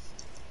myself.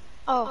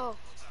 Oh.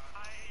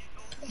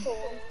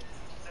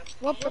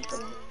 What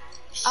purple?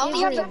 I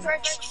only have the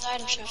purchase from the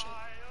item shop.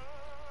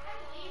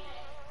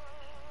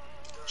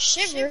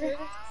 Shiver?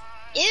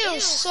 Ew,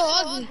 so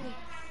ugly.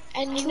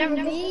 And you never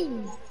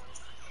mean.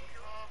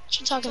 What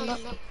you talking about?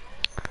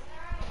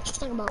 What you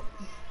talking about?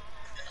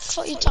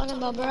 What you talking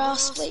about, bro? I'll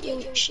split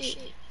your shit.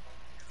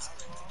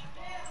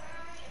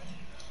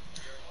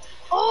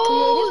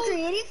 Oh,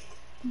 Creative?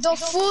 the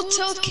full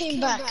tilt came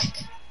back.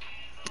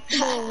 The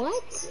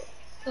what?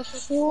 The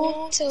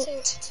full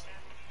tilt.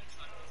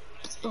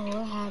 Oh,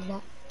 I have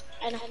that.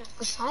 I know.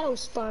 A shadow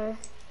star.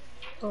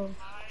 Oh.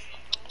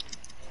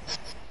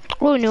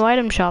 Ooh, new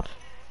item shop.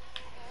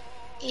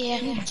 Yeah.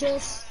 You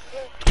just...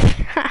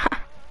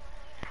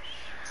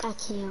 I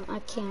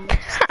can't.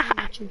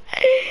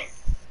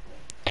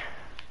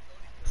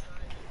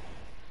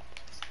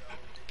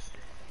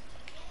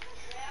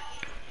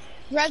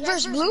 Red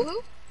versus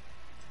blue?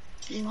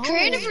 No.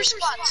 Creative or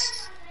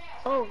spots?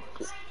 Oh,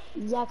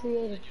 yeah,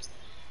 creative.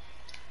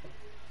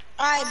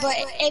 Alright, but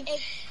if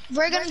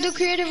we're gonna do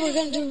creative, we're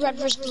gonna do red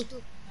versus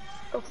blue.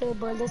 Okay,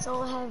 but let's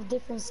all have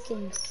different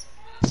skins,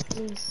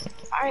 please.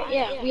 Alright,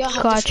 yeah, we all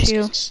have Got different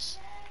you. skins.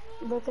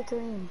 Look at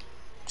Kareem.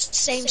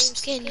 Same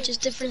skin,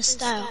 just different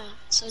style.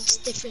 So it's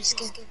different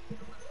skin.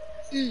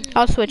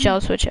 I'll switch.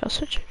 I'm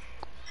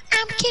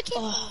kidding.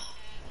 Oh.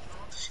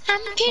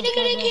 I'm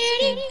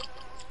kidding.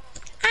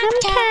 I'm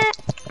cat.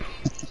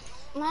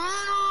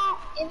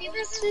 If you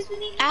mess with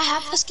me, I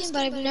have the skin, but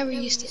I've never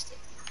used it.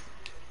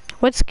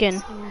 What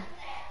skin?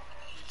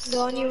 The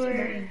one you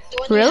were.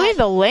 Really?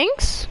 The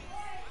links?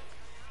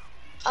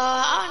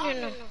 I don't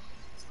even know.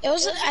 It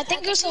was. I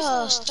think it was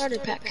a starter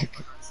pack.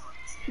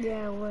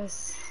 Yeah, it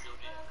was.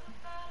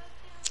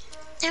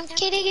 I'm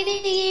kidding.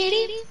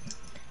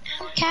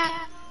 I'm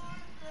cat.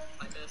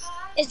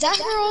 Is that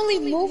her only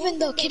move in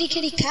the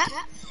kitty cat?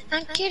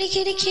 I'm kitty.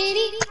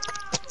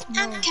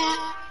 I'm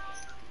cat.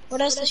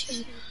 What else does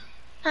she do?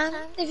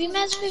 If you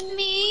mess with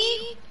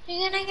me,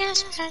 you're gonna get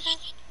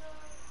scratched.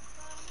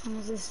 And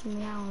it just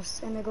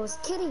meows, and it goes,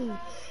 kitty.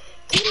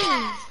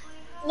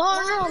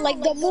 No,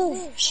 like the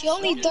move. She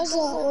only does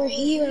or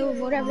he or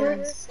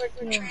whatever for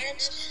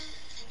trans.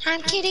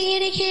 I'm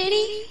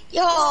kitty.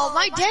 Yo,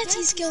 my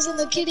dancing skills on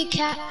the kitty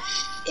cat.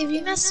 If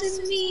you mess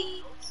with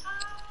me,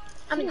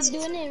 I'm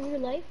doing it in real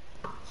life.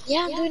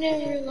 Yeah, I'm doing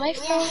it in real life,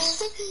 bro.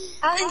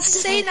 I'm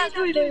insane at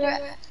doing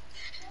it.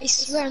 I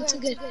swear I'm too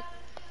good.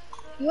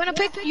 You wanna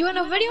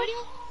video?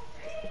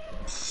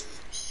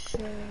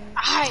 Sure.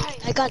 Alright,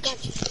 I got you.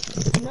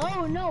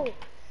 No.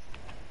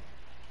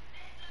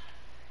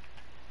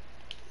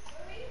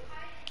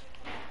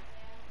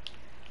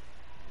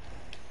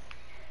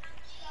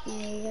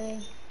 Yeah.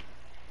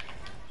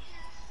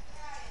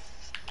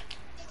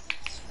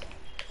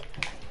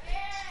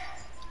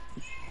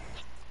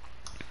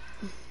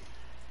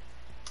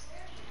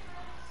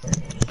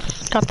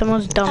 Got the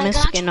most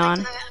dumbest skin on.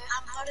 I'm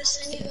about to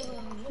send you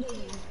a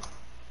video.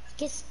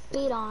 Get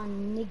spit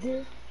on,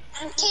 nigga.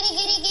 I'm kitty.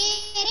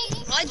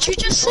 What'd you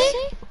just say?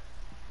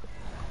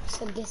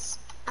 So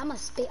I'ma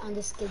spit on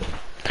this kid.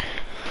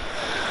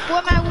 Who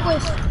am I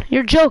with?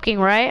 You're joking,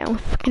 right? I'm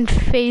fucking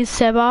FaZe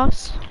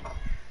Sebas.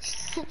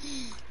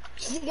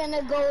 He's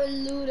gonna go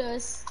loot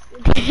us.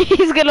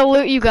 He's gonna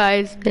loot you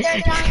guys. He's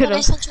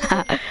gonna.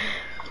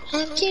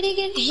 I'm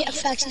kidding. Yeah,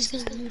 facts. He's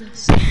gonna do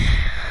this.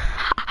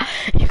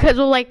 You guys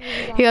will like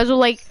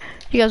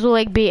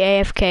be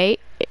AFK,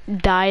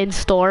 die in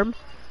storm,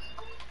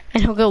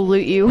 and he'll go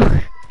loot you.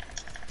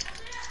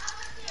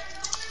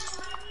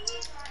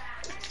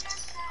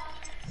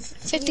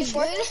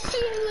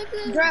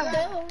 $54.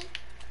 Bro.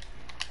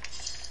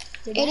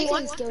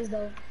 81 skills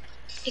though.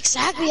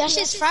 Exactly. That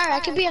shit's fire. I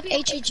could be an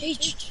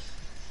HHH.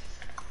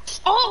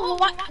 Oh,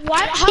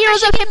 why?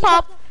 Heroes of hip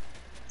hop.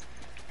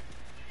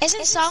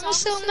 Isn't Salma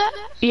still in that?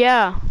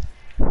 Yeah,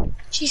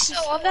 She's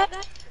still on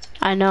that?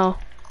 I know.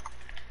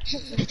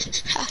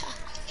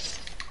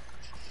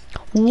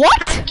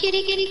 What?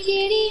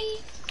 Kitty.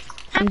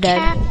 I'm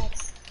dead.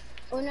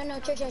 Oh no,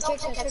 trick shot.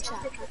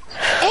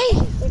 Hey!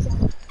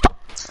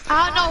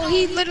 Oh no,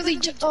 he literally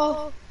just,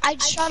 I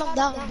just shot him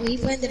down, but he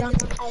landed on me.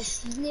 I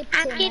snipped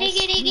I'm him.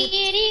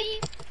 kitty.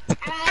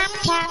 I'm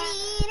cat.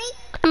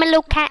 I'm a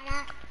little cat.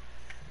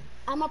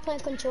 I'm gonna play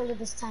controller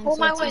this time. Who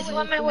so am I it's with? easier Who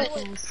am I for with?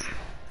 you guys.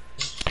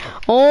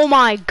 Oh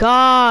my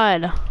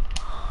god.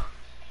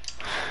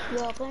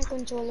 Yo, I'll play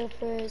controller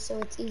first, so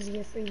it's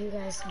easier for you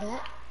guys.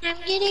 Bet. I'm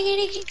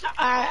kitty.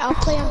 Alright, I'll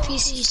play on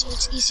PC so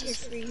it's easier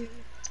for you.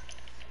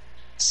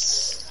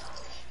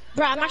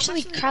 Bro, I'm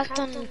actually cracked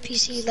on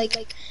PC.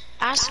 Like,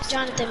 ask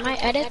Jonathan, my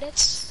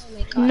edits. Oh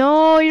my god.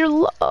 No,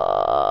 you're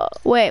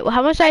wait,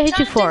 how much did I hit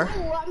you for?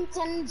 Ooh, I'm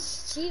 10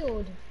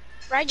 shield.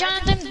 Right,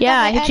 Jonathan? Yeah,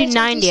 My I hit you edits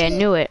on 90, I PC?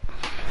 knew it.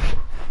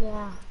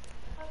 Yeah.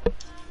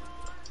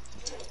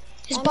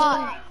 His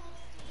bot.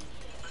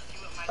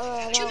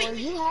 Well,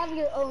 you have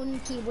your own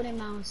keyboard and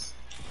mouse.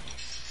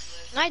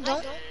 No, I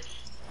don't.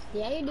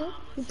 Yeah, you do.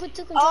 You put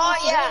two controllers Oh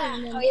together yeah.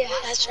 and then... Oh yeah,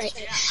 that's right.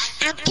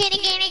 I'm kitty.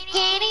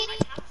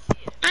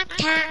 I'm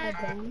cat.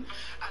 Okay.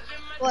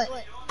 What?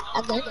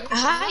 I'm going.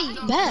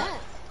 Hi, bet.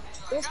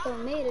 Bristol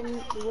made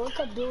and the World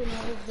Cup dude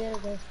never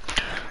did it.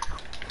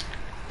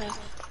 Yeah.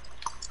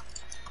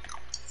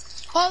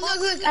 Oh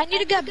look, I need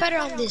to get better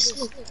on this.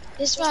 Look,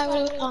 this is what I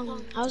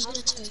was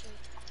gonna tell you.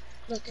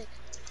 Look.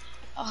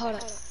 Oh, hold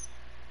up.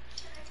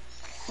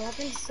 What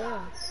happened to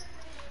Sarah?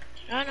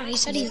 I don't know, he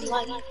said he's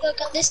lagging.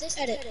 Look at this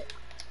edit.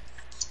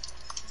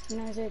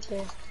 No, it's right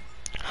there.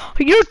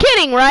 You're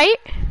kidding, right?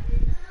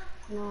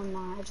 No, I'm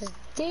not. I just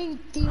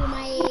dinked you,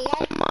 my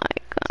Oh my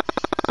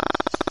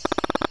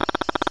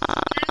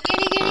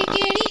Kitty.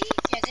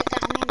 Yeah, get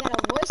that. I got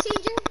a voice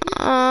changer?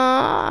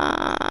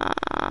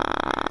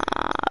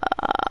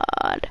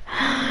 god.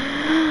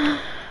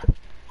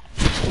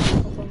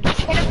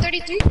 Hit him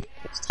 33.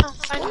 It's time,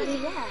 finally.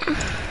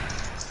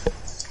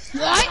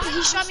 What?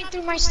 He shot me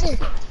through my stick.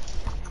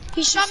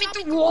 He shot me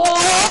through. Whoa!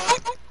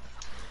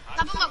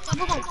 Top him up.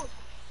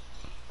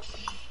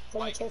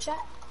 Can I trick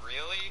shot?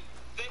 Really?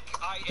 Think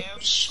I am?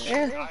 Sure. I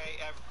am.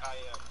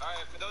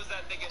 Alright, for those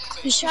that think it's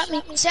fake. He shot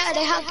me. Sea,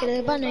 deja que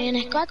le van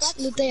en squats.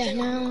 Luteas,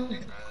 no. Alright,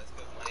 let's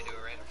go. Money to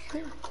a random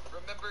streamer.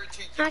 Remember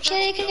to I'm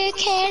kidding.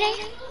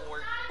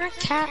 or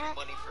Cat.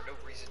 money for no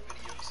reason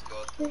videos go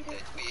up to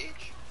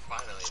Twitch.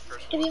 Finally,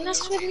 first If you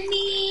mess with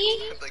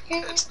me, like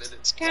you're 10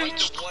 minutes.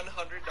 scratched. $1 to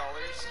 $100.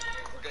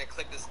 We're gonna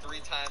click this 3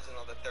 times and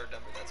on the third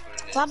number, that's what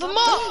it is. Clap him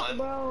up. 1,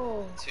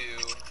 Bro. 2,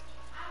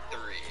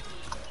 3.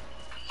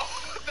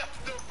 Oh, that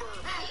number!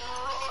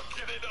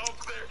 Rocking it up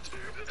there,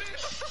 dude.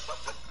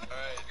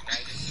 Alright,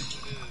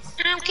 96 it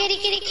is. I'm kitty.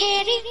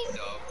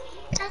 Dub.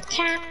 I'm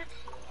cat.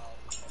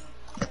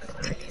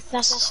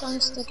 That's the song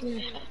stuck in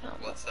my head.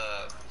 What's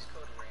up?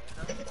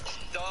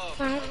 Dub.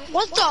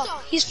 What the?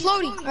 He's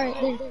floating.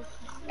 Alright, there.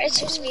 It's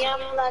just me.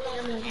 I'm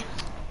lagging.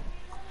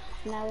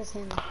 Now it's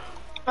him.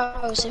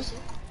 Oh, it's him.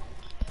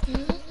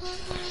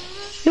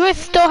 You guys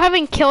still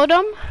haven't killed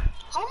him?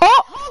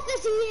 Oh! How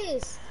this he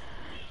is?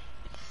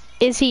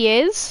 He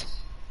is?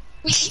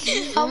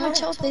 How much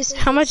health is?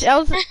 How much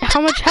health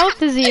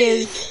is he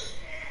is?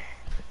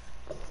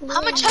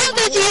 How much health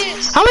is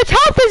he? How much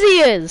health is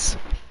he is?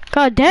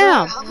 God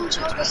damn. How much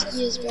health is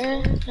he is,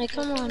 bro? Like,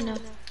 come on now.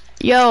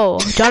 Yo,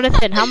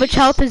 Jonathan, how much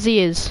health is he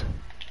is?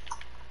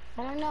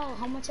 I don't know.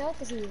 How much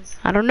health is he is?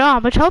 I don't know how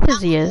much health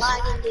is he is.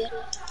 Lagging, dude.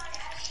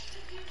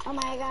 Oh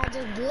my god, I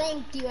just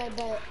blinked you, I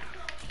bet.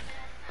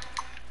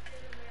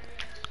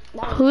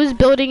 Who's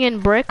building in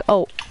brick?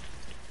 Oh.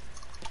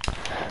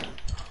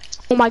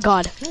 Oh my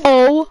god.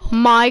 Oh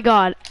my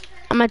god.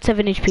 I'm at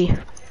 7 HP.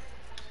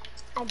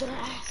 I didn't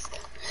ask.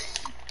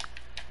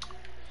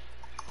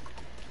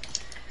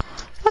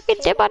 Fucking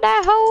dip on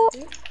that hole.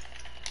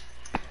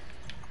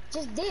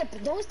 Just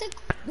dip. Don't stick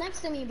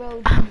next to me,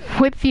 bro.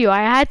 With you.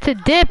 I had to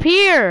dip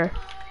here.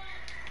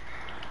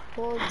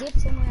 Well, dip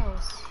somewhere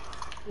else.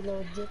 You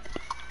little dip.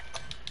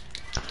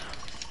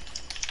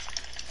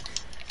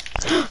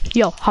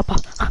 Yo, hoppa.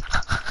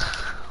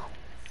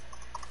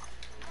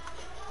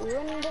 You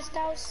running this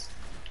house?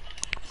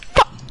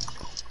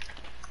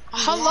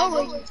 How low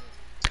are you?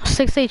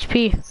 6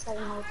 HP.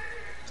 7 health.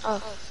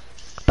 Oh.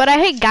 But I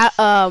hate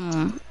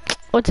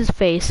what's his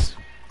face?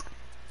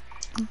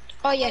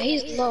 Oh yeah,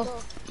 he's low.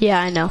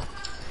 Yeah, I know.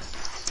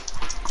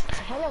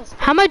 Hello.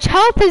 How much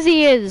health is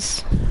he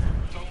is?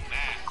 Don't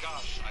mad.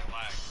 Gosh, I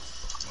lagged.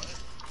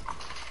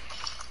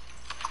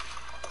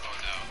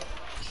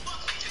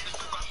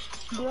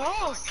 What?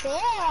 Oh no. Bro,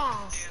 Sarah.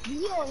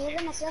 Dios, es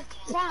demasiado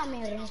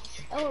spammer. Es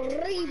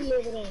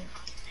horrible, bro.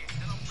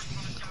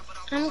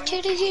 I'm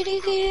kitty.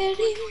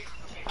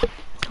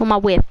 On my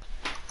whip.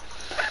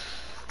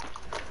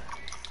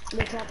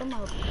 Le clap him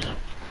up.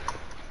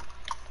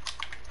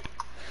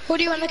 Who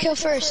do you want to kill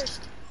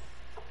first?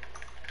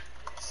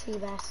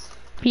 Seabass.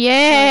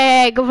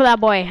 Yeah, go for that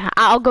boy.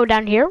 I'll go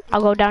down here.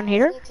 I'll go down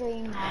here.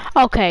 Literally not.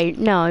 Okay,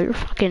 no, you're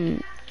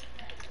fucking.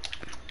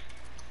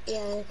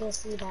 Yeah, look at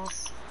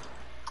Seabass.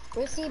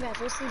 Where's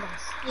Seabass?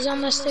 He's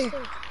almost there.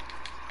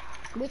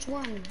 Which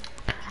one?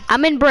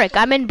 I'm in brick.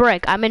 Then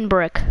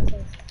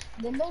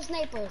those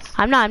snipers.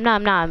 I'm not.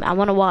 I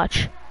want to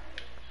watch.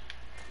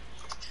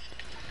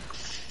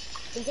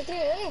 ¿Qué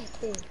cree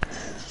este?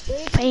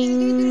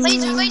 Bing.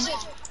 Laser.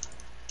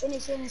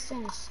 Finish.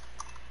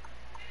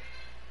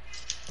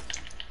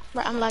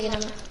 Bro, I'm lagging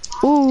him.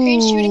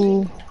 Ooh.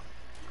 shooting.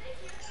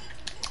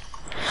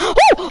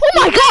 Oh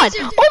my god!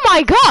 Oh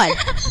my god!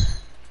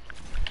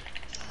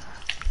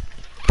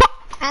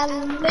 I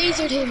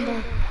lasered him,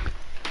 bro.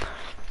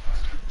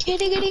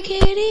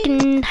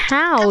 Kitty.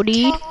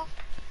 Howdy.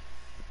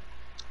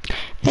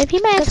 If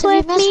you mess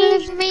with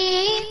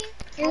me,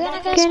 You're gonna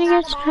you're get gonna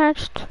get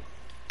scratched. scratched.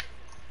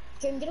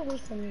 Kim, get away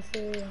from me, for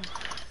real.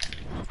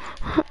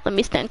 Let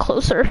me stand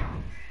closer.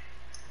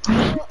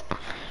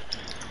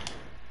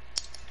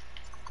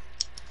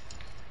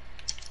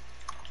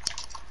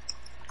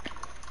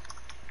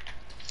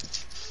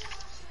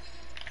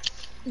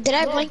 Did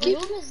I blink you?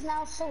 Bloom is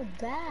now so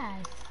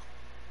bad.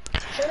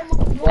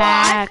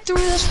 Back. Through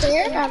the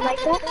stair? I like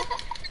that.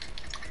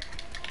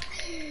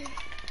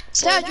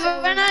 Sea,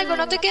 yo ven algo,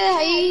 no te quedes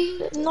ahí.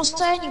 No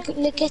sabes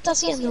ni qué está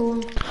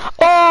haciendo.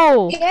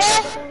 Oh! ¿Qué?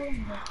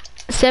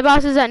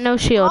 Sebas is at no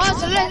shield. Oh,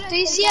 eso lo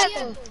estoy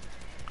diciendo.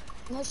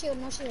 No shield,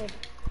 no shield.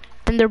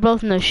 And they're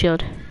both no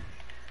shield.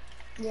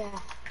 Yeah.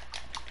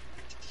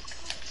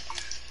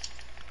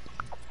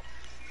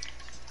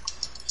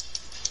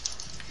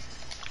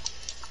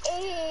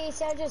 Hey,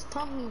 Sarah just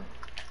pumped me.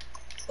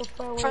 So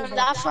far away. From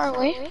that far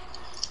away?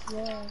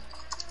 Yeah.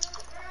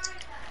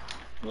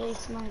 Really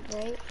smart,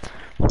 right?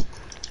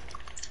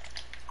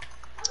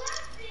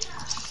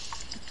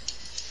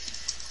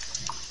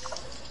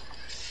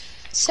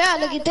 Sarah,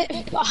 look at that.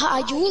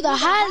 Ayuda,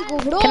 algo,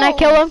 bro. Can I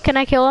kill him? Can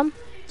I kill him?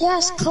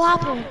 Yes,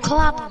 clap him,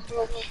 bro.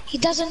 He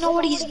doesn't know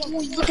what he's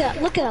doing. Look at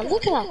that, look at that,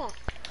 look at that.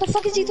 What the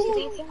fuck is he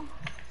doing?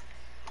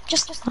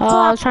 Just Oh,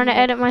 I was trying to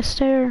edit my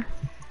stair.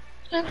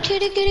 I'm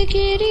kitty.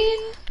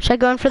 Should I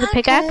go in for the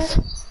pickaxe?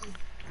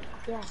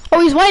 Yeah.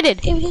 Oh, he's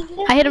whited.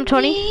 I hit him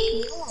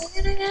 20.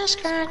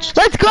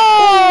 Let's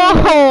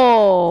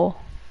go!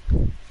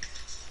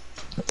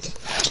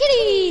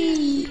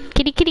 Kitty.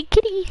 Kitty, kitty,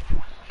 kitty.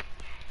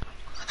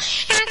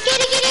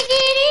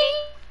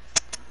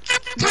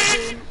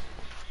 Kitty.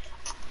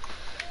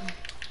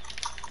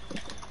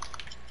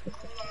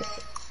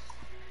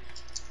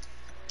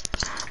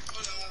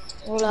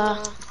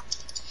 Hola.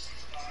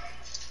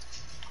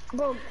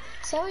 Bro,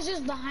 Sarah's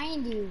just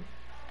behind you.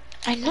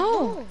 I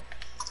know.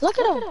 Look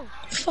at him.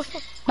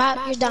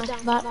 Bop, you're down.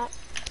 Bop.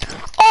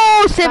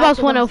 Oh, Sebas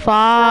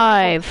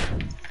 105.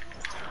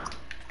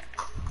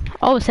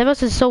 Oh,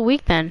 Sebas is so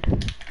weak then.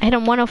 I hit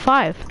him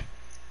 105.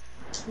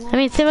 I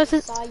mean, Sebas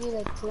is... Saw you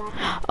like clapping.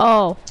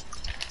 Oh.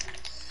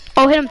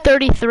 Oh, hit him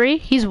 33.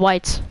 He's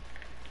whites.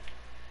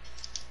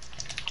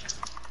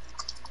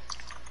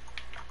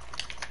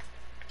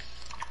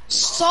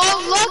 So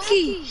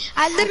lucky.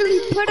 I literally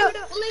put up.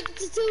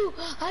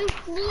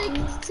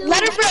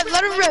 Let him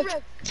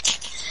rip.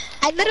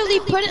 I literally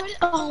put it.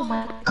 Oh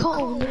my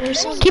god.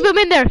 Keep him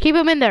in there. Keep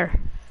him in there.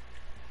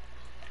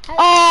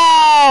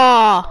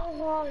 Oh!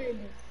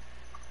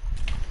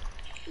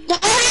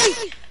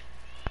 Daddy!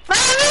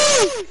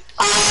 Mommy!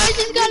 Oh, I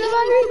just got a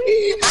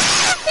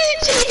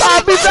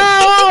Papi,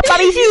 bravo!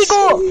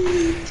 Papicico!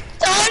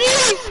 Daddy!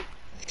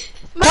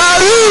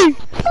 Papi!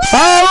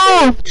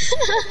 Bravo!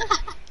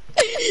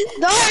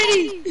 Daddy!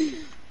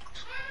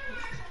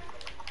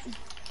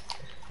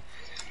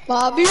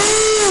 Bobby!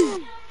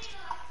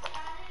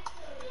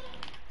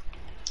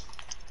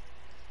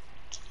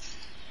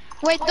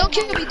 Wait, don't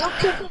kill me, don't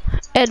kill me.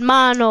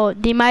 Hermano,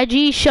 the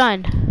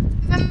magician.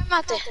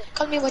 Mate,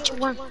 call me what you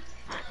want.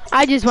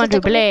 I just want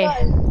to play.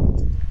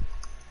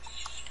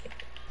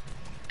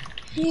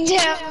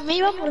 Yeah, me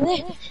iba a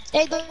morder.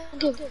 Hey, don't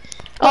kill me.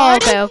 Oh,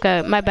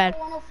 okay, my bad.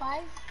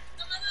 105?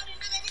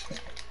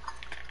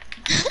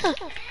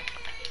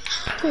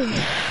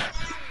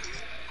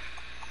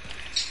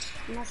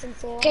 Nothing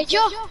for ¿Que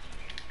yo?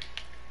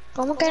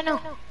 ¿Cómo que no?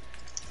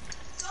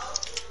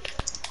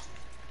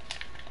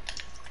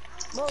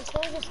 Bro,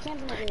 Sarah's just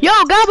camping over here. Yo,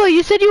 Gabo,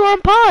 you said you were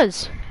on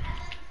pause.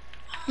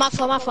 My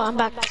fault, I'm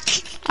back.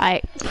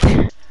 I.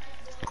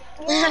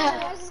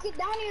 Let's just get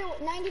down here.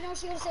 90 no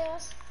shield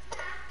sales.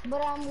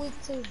 But I'm weak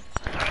too.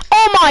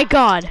 Oh my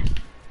god.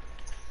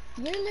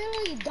 You're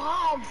literally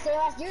dog,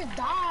 Sarah. You're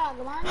dog,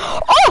 man.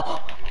 Oh!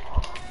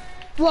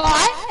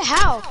 What?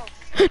 How?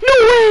 No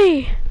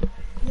way!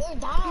 You're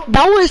dog.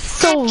 That was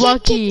so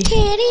lucky.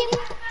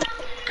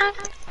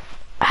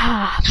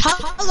 Ah.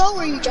 How low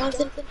were you,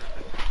 Jonathan?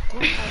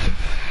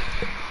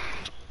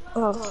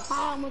 Oh.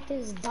 I'm with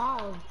this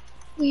dog.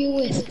 Who you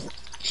with?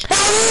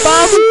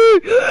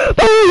 Bobby!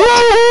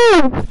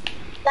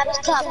 Let us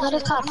clap. I'm gonna go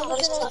to the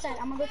other side.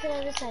 I'm gonna go to the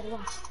other side.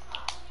 Watch.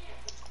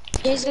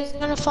 Yeah, he's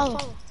gonna follow.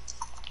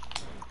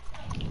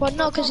 Well,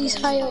 no, because he's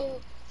high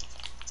up.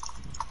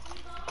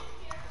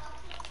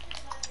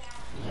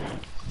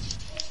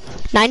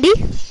 $90?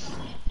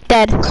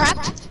 Dead.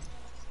 Cracked?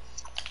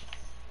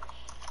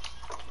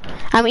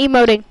 I'm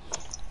emoting.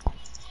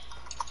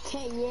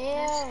 Okay,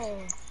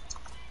 yeah.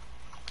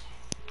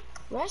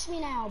 Rush me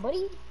now,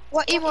 buddy.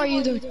 What emo are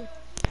you doing?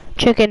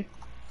 Chicken.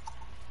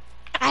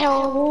 I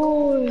don't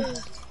know.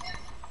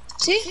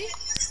 See?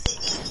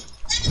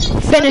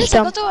 Finished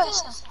them.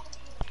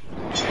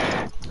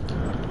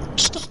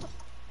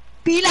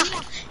 Pila.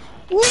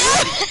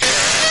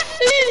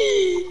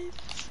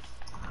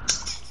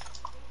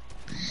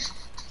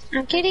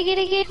 I'm kidding.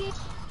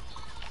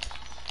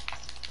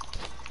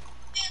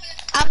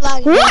 I'm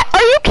lagging. What?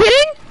 Are you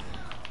kidding?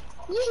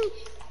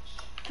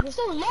 You're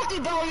so lucky,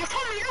 bro. You're so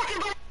lucky,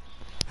 bro.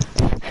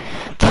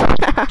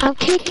 I'm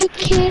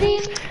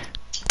kidding.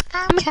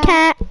 I'm a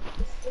cat.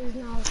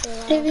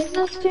 There is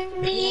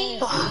nothing me.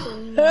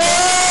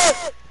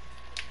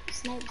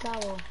 Snipe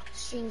Gobble.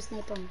 Stream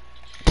snipe him.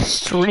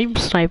 Stream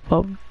snipe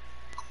him.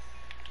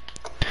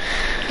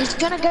 He's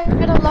gonna get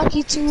a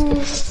lucky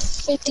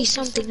 250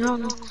 something. I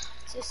don't know.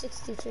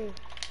 263.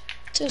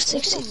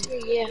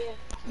 263. Yeah.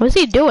 What's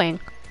he doing?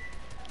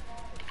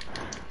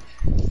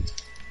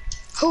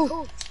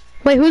 Who?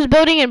 Wait, who's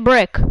building in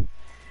brick?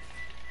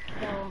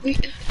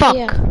 Fuck.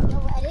 Yeah.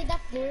 Yo, edit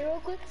that blue real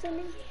quick for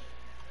me.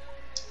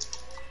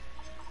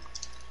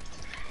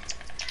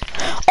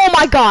 Oh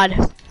my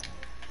god.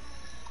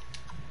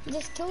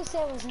 Just kill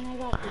Sebas and I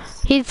got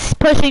this. He's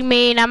pushing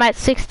me and I'm at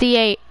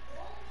 68.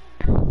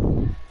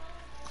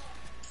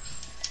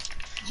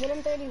 Hit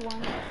him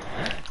 31.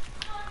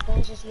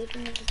 Guys, just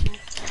whipping his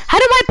mouth. How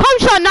did my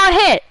pump shot not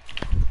hit?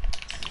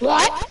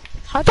 What?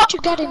 How did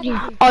you get in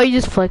here? Oh, you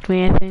just flicked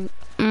me, I think.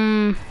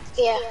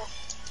 Yeah.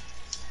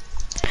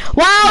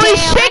 Wow,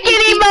 he's chicken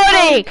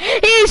emoting!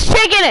 He's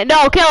chicken it!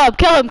 No, kill him.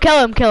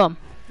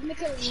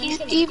 He's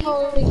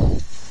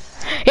emoting.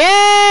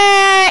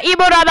 Yeah!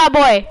 Emote on that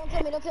boy!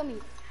 Don't kill me.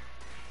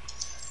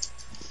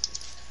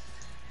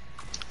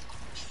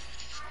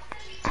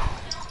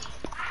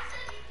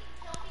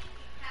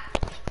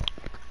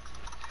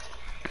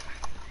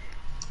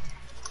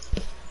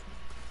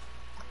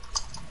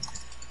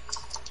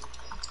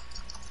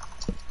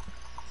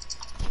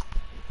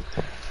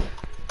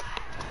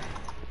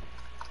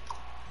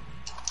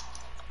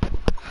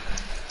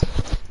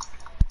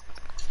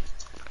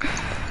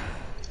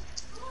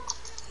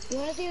 You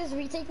wanna see this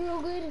retake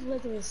real good? Look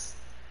at this.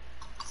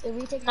 So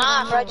retake.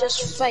 Nah, bro,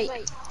 just fight.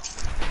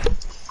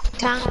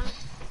 Time.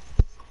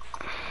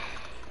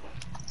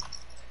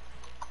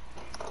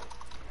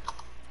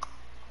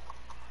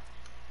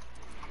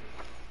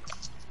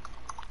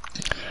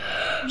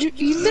 You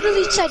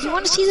literally said, you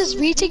want to see this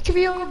retake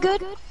real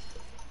good?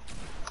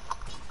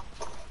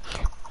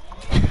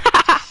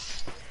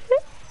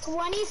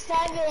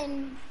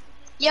 27.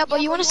 Yeah,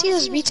 but you want to see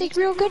this retake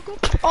real good?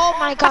 Oh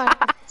my god.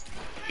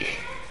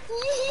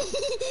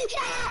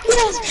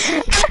 Yes.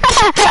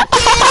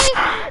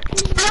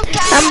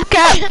 I'm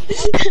cut.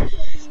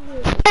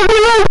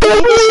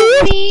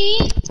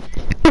 Me.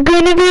 You're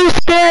gonna be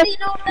scared. You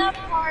know that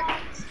part.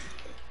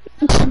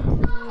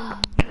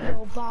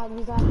 Yo, Bob,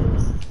 we got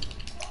this.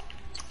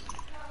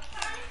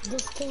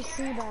 This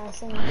KC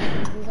boss and we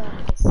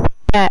got this.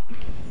 Yeah.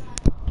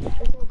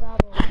 Let's go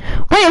gobble.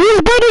 Wait,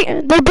 who's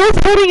building? They're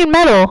both building in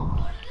metal.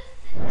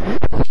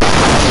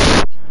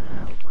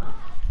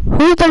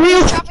 Who's the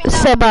real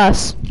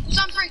Sebas? Who's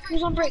on break?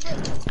 Who's on break?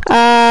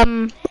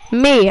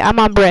 Me. I'm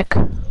on brick.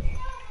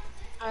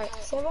 Alright.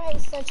 Seba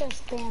is such a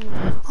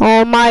spammer.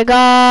 Oh my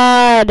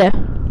god.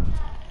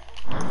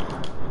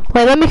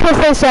 Wait, let me kill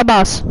face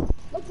Sebas.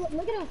 Look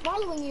at him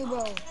following you,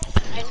 bro.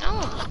 I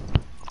know.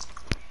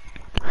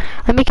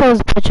 Let me kill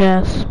his bitch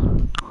ass.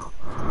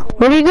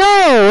 Where'd he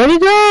go?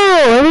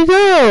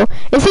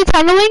 Is he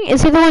tunneling?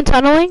 Is he the one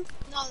tunneling?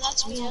 No,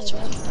 that's me. That's me.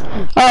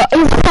 Oh,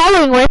 he's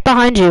following right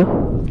behind you.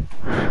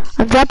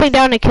 I'm dropping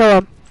down to kill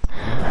him.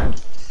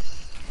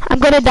 I'm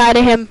gonna die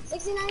to him.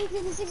 69,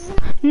 69.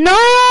 No!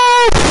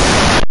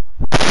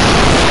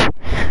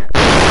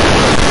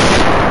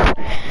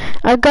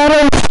 I got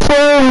him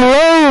so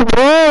low,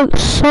 bro.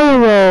 So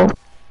low.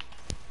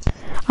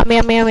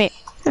 Me.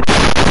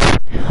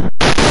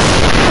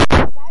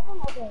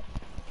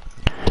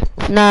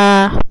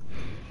 Nah.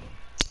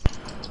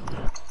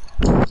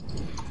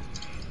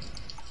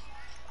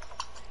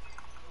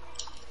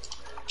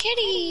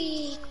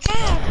 Kitty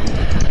cat.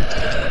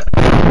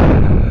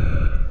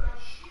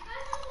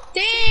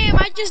 Damn,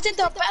 I just did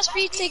the best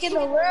retake in the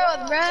world,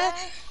 bruh.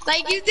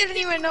 Like, you didn't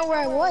even know where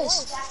I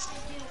was.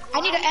 I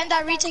need to end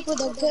that retake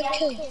with a good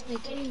kill. Like,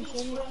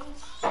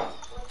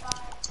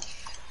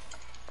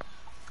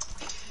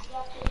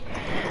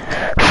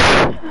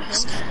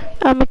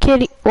 I'm a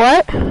kitty.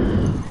 What?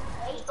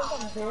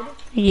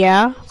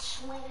 Yeah.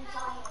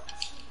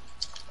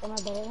 Am I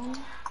better than you?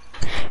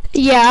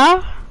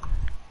 Yeah.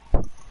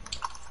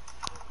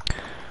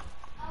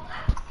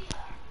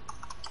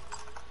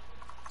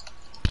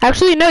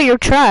 Actually, no, you're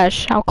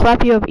trash. I'll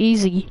clap you up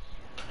easy.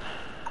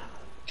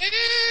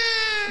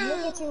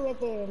 Look at you right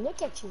there. Look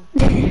at you.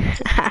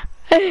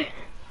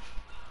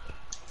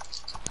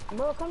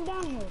 Bro, come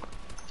down here.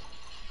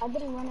 I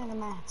didn't run out of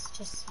mats.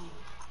 Just saying.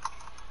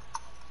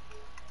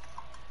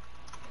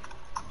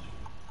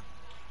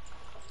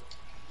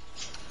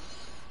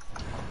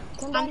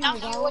 Come I'm down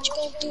here, here. bro. What you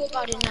gonna do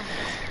about it now?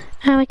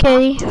 I'm a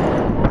kitty.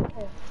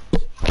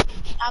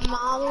 I'm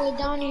all the way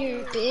down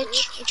here,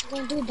 bitch. What you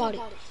gonna do about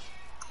it?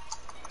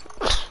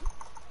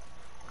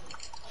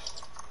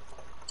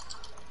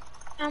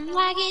 I'm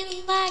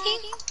lagging.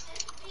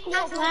 Yes,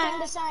 no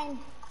time to sign.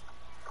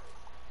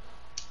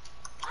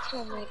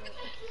 Oh my god.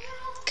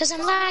 Cause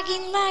I'm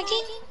lagging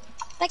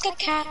like a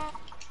cat.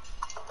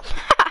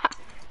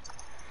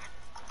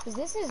 Is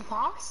this his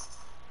box?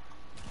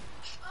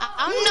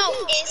 I don't know,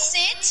 is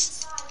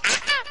it?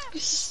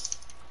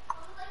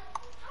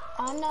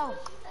 I don't know.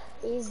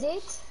 Is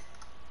it?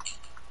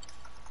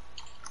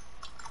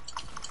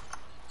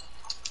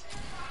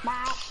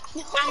 Bye.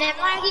 I'm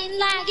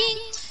lagging.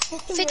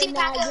 50 pack I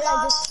of just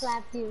loss.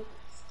 slapped you.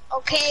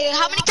 Okay,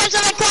 how many times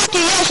have I clapped you?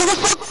 Yeah, so the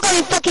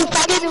fucking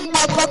faggot, you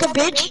motherfucking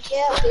bitch.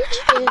 Yeah, bitch.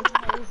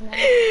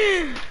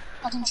 Yeah.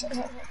 Fucking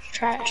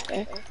trash,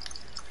 man.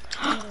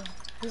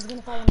 He's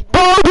gonna follow me.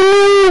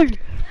 Bobby!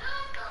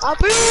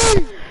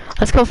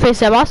 Let's go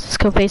face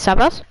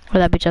Sebas. Or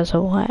that bitch has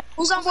so what?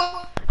 Who's on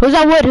board?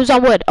 Who's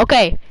on wood?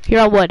 Okay,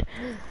 you're on wood.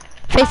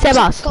 Face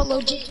Sebas. Go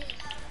legit.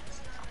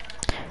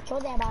 Kill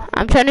that bot.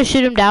 I'm trying to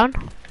shoot him down.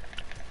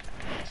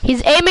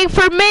 He's aiming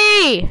for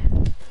me!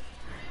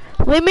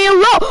 Leave me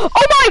alone.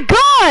 Oh my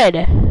god!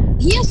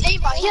 He has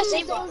aimbot. He has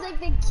Sounds aimbot. like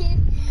the kid.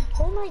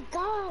 Oh my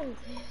god.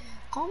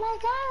 Oh my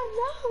god,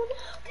 no.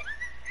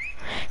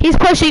 He's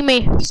pushing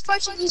me. He's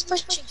pushing. He's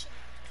pushing.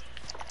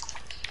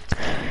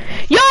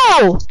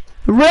 Yo!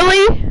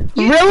 Really?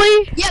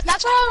 Really? Yeah,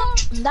 that's why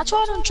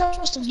I don't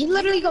trust him. He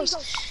literally goes,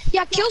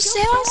 yeah, kill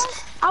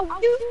Sales, I'll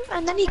you,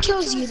 and then he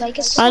kills you. Like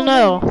it's so I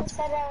know. I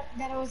said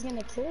that I was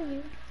gonna kill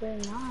you,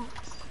 but not.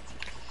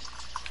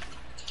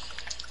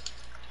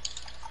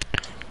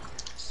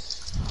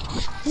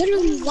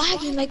 Literally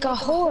lagging like a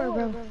whore,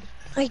 bro.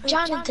 Like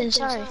Jonathan,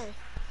 sorry.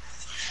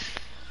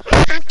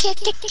 I'm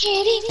kidding.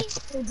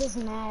 You're just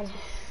mad.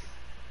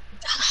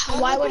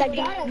 Why would I be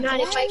mad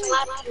if I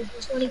clapped you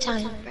 20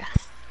 times, bro?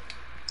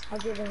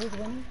 Okay, but who's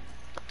winning?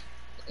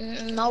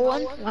 No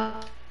one.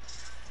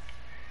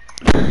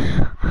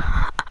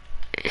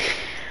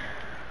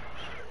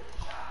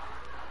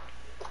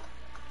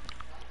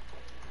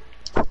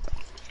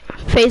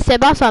 Face the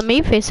boss on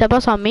me. Face the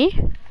boss on me.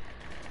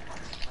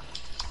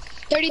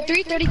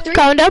 33.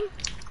 Count him.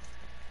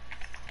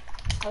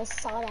 I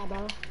saw that,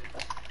 bro.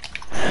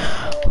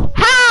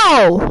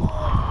 How?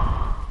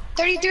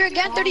 33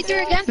 again.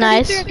 33 again.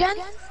 Nice. 33 again.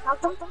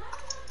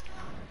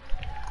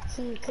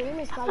 See, Kareem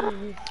is probably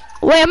weak.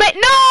 Wait, am I?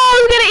 No,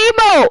 I'm gonna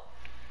emote.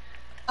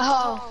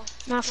 Oh,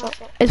 my fault.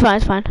 It's fine.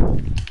 It's fine.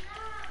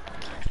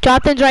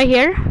 Jonathan's right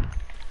here.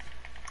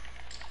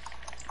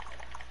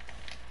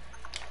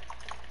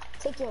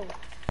 Take your.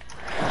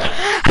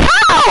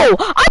 How?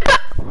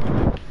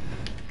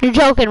 You're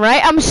joking,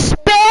 right? I'm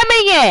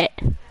spamming it.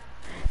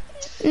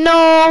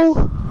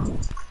 No.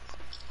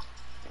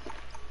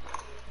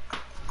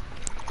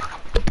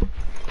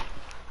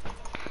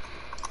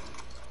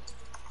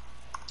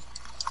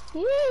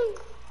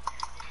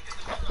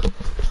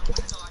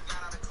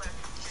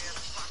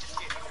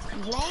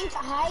 Blank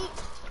height.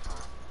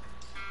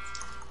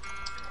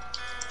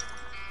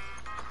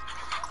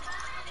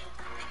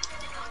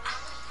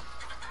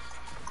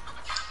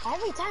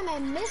 Every time I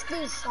miss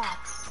these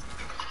shots.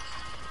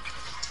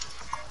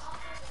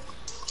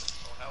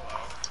 Oh, hello.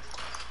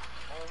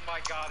 Oh my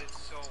god, it's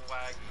so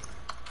laggy.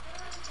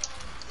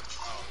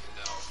 Oh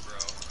no, bro.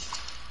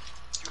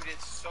 Dude,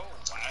 it's so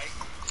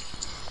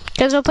laggy.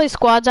 You guys wanna play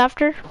squads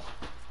after?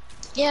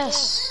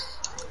 Yes.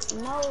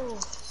 No.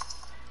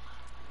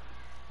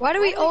 Why do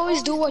we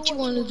always do what you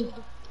want to do?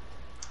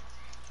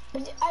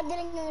 I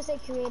didn't gonna say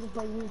creative,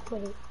 but you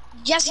put it.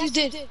 Yes, you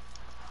did.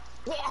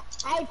 Yeah,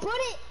 I put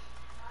it.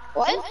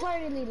 What? Who's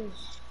party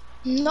leaders?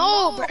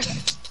 No, bro.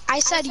 I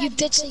said you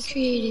did say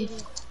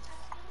creative.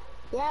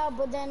 Yeah,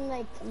 but then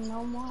like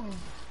no more.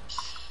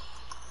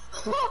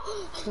 Why,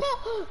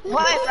 bro?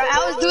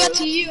 I was doing it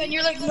to you, and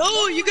you're like,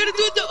 no, you gotta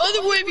do it the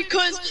other way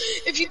because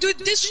if you do it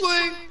this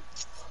way.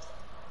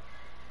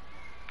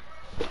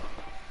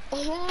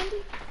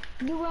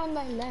 And you were on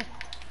my left.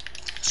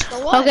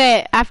 So what?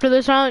 Okay, after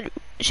this round,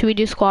 should we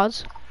do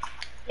squads?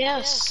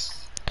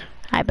 Yes.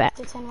 I bet.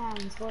 To 10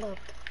 rounds. Hold up.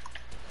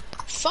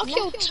 Fuck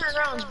your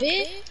turnarounds,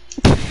 bitch.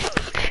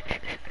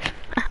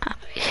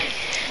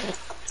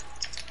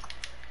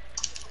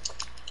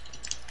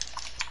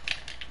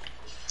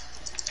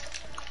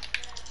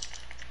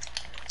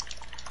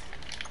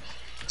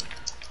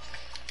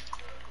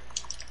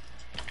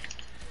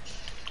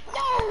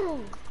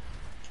 No!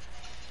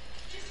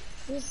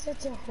 You're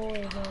such a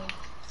whore, bro.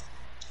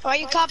 Are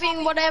you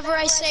copying whatever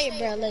I say,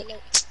 bro? Like,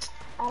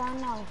 I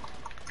don't know.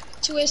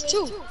 2 is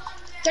 2.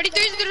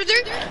 33 is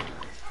 33.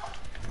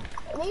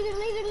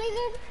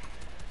 Laser.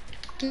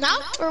 Now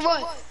or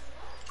what?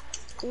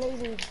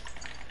 Laser.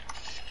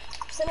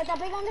 Se me está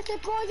pegando este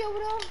pollo,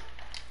 bro.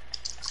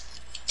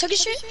 Took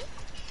his shit?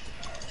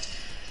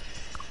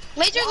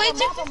 Laser.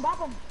 Bop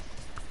him.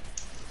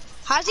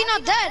 How's he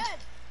not dead?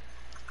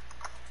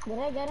 Did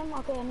I get him?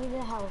 Okay, I need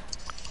the help.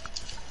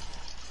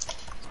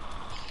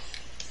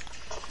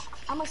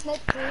 I'm gonna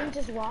snipe Kareem,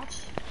 just watch.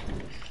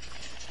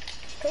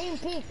 Kareem,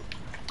 peek.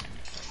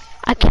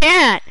 I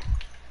can't.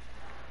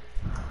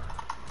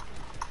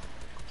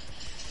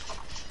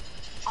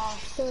 Oh,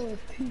 sir,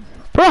 peek.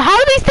 Bro, how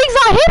are these things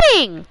not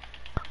hitting?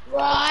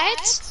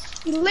 What?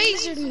 He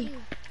lasered me.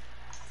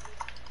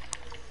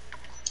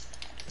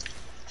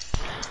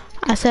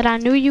 I said I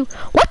knew you.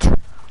 What?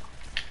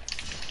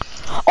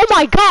 Oh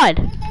my god.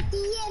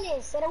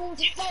 Era un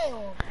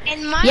feo.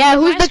 And my Yeah,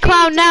 who's the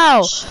clown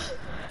now?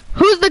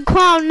 Who's the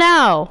clown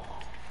now?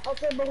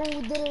 Okay, but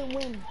who didn't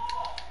win?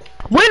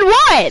 Win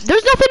what?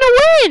 There's nothing to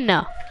win.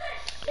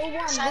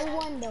 Who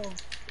won though?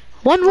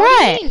 Won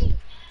what?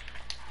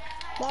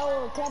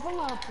 No, clap them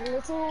up.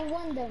 Let's see who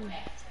won them.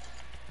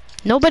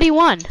 Nobody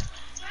won.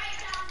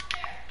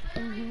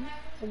 Are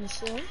you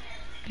sure?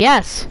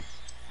 Yes.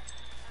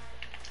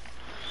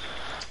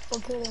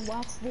 Okay, then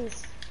watch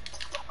this.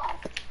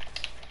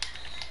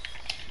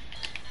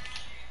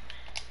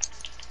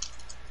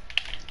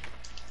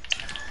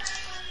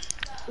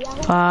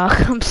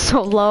 Fuck, I'm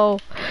so low.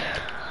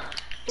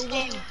 Who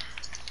won?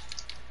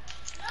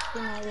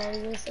 You're not low,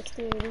 you're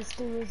 60,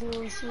 80,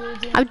 0,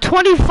 I'm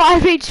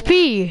 25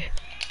 HP.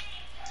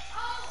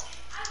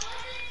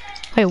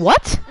 Wait,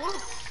 what?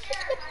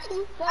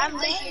 I'm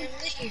lit here, I'm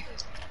lit here.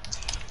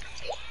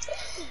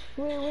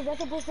 Wait, was that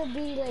supposed to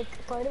be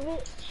like part of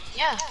it?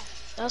 Yeah,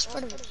 that was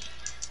part of it.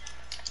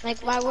 Like,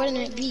 why wouldn't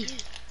it be?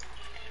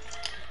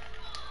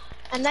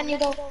 And then you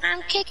go,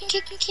 I'm kitty.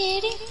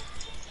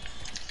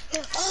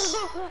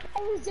 Oh, I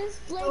was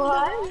just playing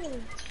What? the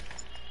game.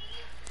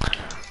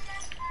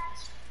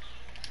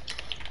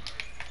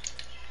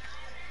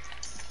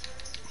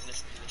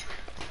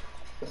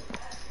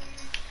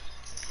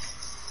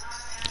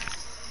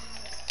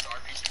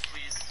 RPG,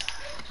 please.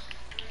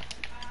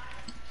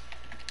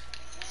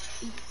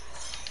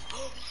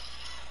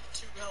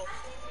 Two health.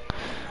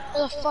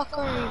 Where the fuck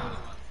are you?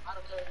 I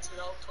don't care. 2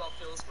 health, 12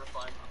 kills, we're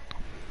fine.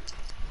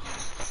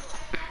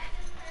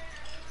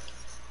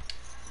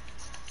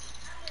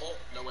 Oh,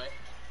 no way.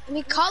 Let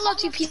me call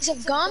out, you piece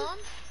of gum.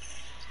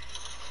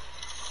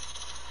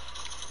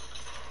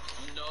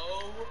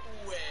 No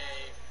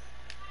way.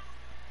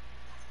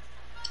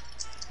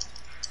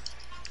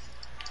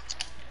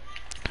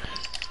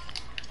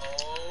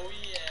 Oh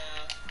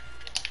yeah.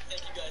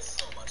 Thank you guys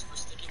so much for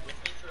sticking with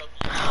me throughout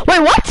the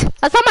Wait, what?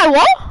 That's on my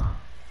wall?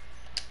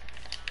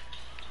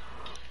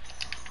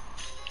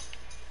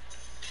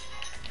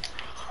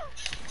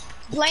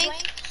 Blank.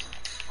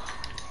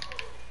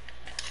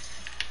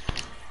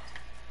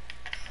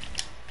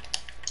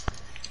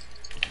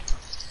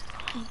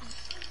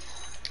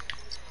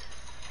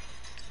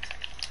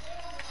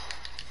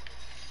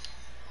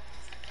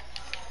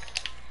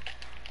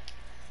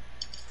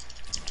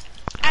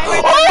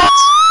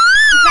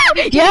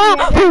 Yeah,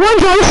 who won,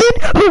 Jonathan?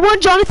 Who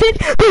won, Jonathan?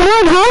 Who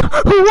won, huh?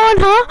 Who won,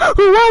 huh?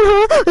 Who won,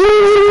 huh?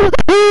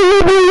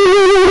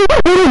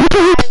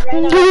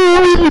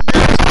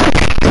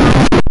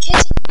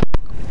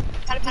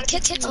 Gotta be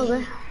kitty. Over.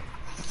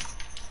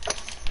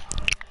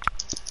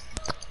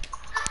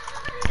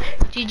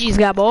 GG's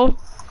got ball.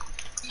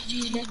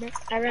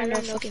 I ran out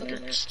of fucking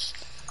guns.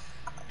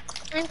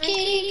 I'm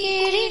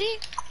kitty.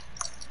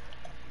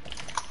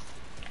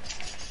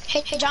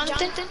 Hey,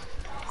 Jonathan.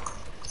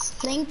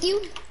 Thank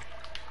you.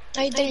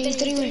 I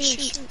didn't even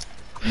shoot.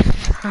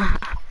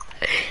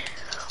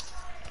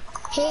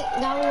 Hey,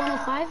 that was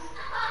 105.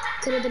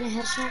 Could have been a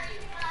headshot.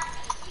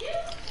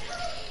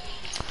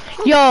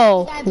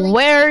 Yo,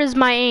 where is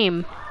my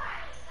aim?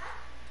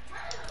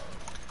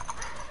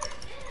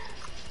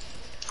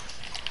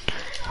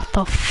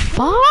 The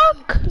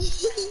fuck?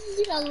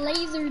 You got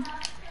lasered.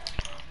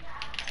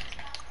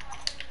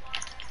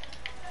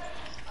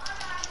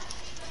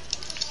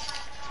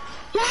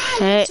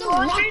 Hey,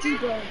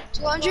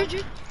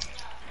 200?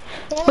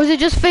 was it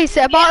just face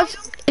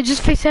Ebos? It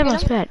just face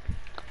Ebos, bet.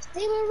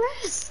 They were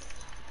rest.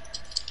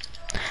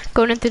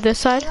 Going in through this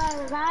side?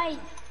 Right.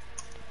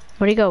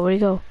 Where'd he go? Where'd he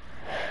go?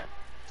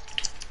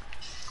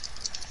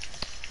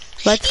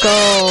 Let's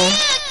go.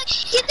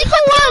 Get the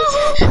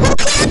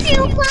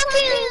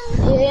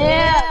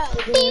Yeah.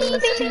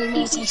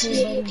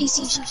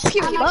 Easy.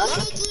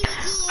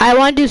 I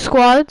want to do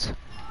squads.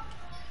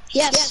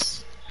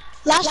 Yes.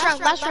 Last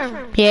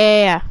round.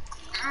 Yeah.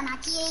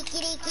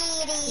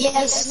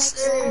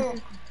 Yes.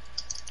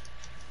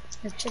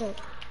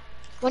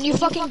 When you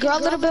fucking grow a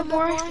little bit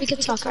more, we can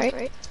talk,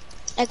 right?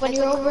 Like when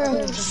you're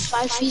over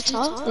 5 feet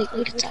tall, like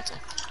we can talk.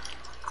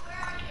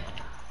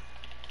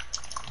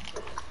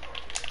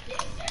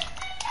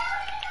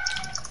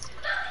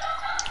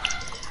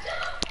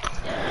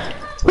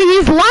 Wait,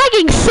 he's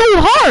lagging so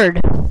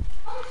hard.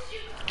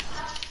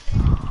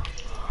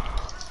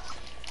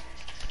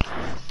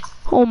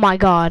 Oh my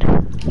god.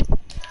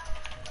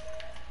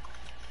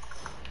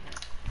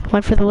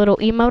 Went for the little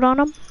emote on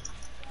him.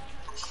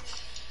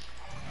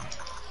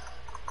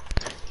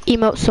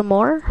 Emote some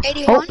more.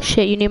 81? Oh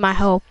shit, you need my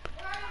help.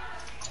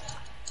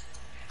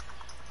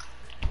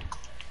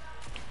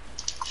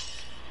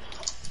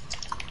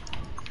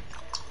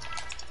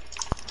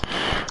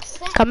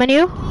 Coming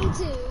you?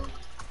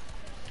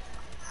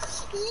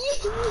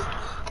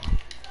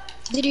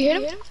 Did you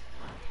hit him?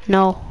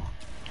 No.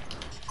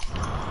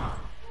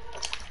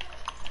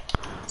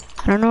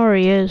 I don't know where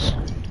he is.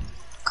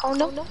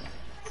 Coned him?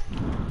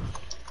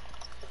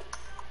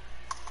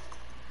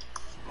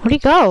 Where'd he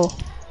go?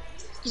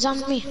 He's on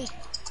me.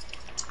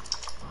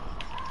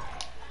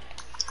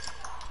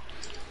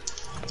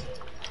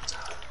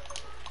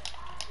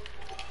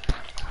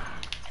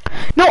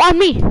 No, on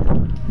me.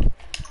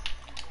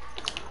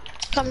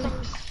 Come.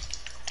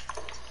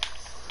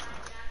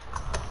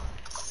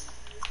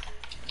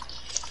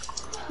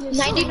 You're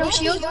 90 so no lucky,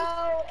 shield.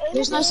 bro.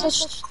 There's no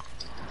such.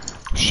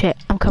 Shit,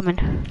 I'm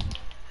coming.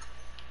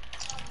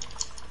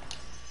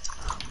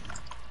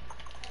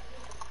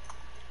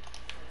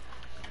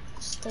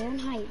 Stay on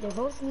height. They're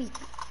both weak.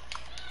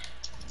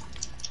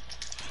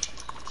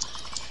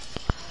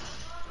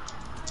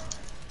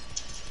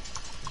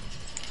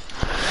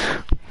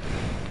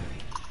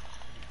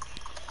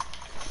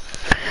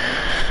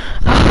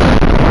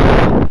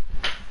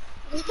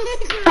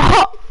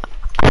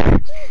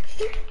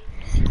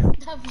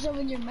 Stop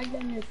shoving your mic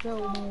down your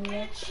throat,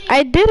 man.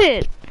 I did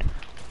it.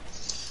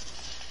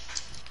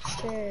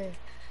 Sure.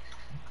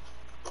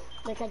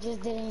 Like I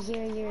just didn't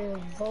hear your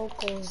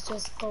vocals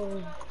just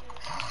go.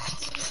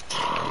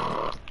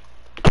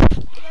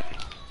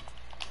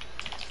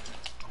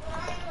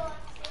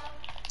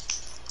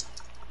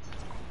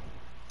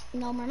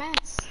 No more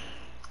mats.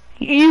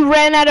 You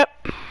ran out of.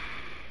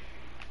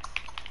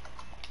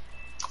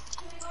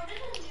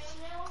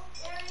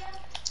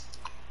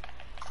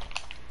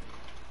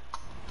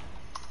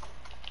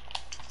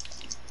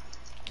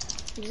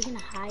 I'm just gonna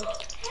hide.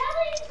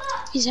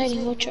 He's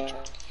hiding no truck.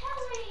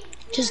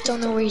 Just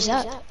don't know where he's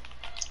at.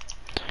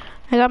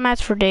 I got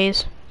mats for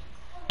days.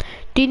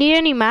 Do you need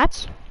any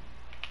mats?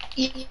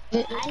 Yeah.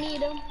 I need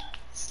them.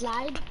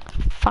 Slide.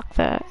 Fuck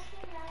that.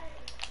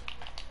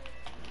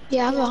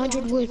 Yeah, I have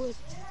 100 wood.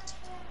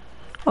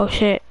 Oh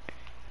shit.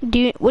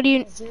 What do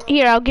you,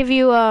 here, I'll give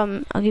you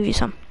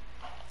some.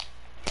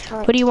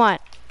 Right. What do you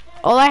want?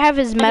 All I have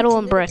is metal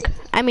and brick.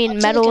 I mean,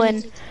 metal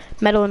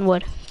and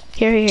wood.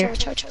 Here.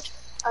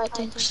 Alright,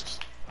 thanks.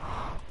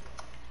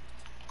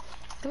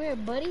 Come here,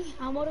 buddy.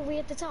 I'm all the way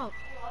at the top.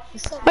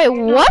 What's up? Wait,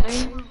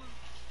 what?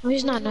 No,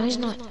 he's not. No, he's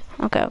not.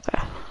 Okay.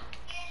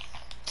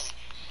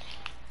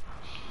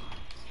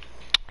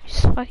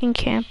 He's fucking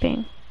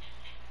camping.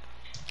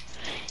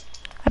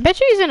 I bet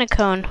you he's in a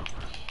cone.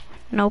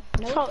 Nope.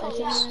 Nope, I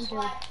can't do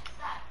it.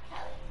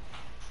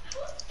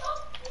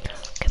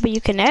 Okay, but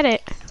you can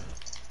edit.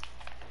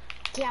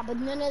 Yeah, but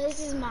none of this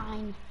is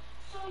mine.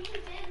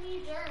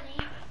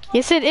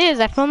 Yes, it is.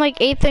 I found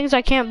like 8 things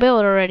I can't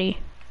build already.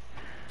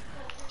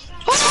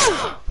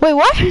 Wait,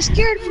 what? He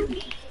scared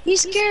me. He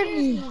scared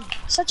me.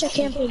 Such a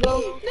camper,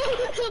 bro.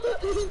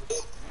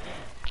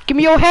 Give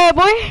me your hair,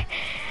 boy.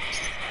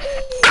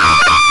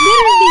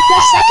 Literally,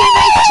 the second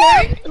I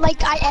turned,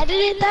 like I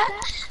edited that,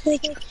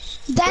 like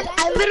then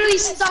I literally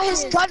saw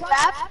his gun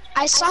map.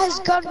 I saw his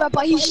gun map,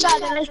 but he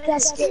shot and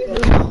that scared me.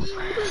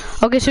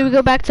 Okay, should we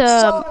go back to?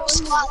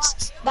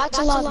 Back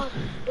to lava.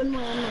 One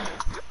more.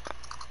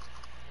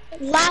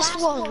 Last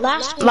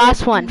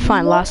one.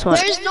 Fine, last one.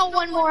 There's no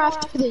one more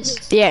after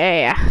this.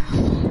 Yeah.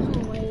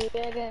 Oh my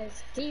god,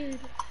 guys. Dude.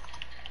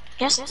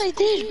 Yes, I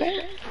did,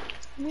 bro.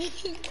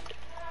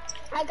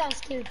 I got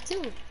scared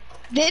too.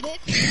 Did?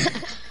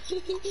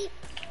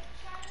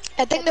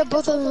 I think they're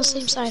both on the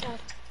same side.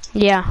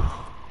 Yeah.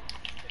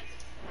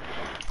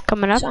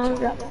 Coming up. So I'm gonna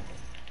grab that.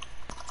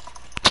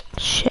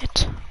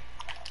 Shit.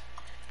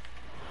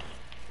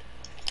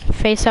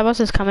 Face Sebas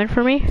is coming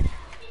for me.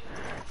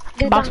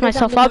 Box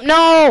myself up.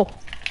 No!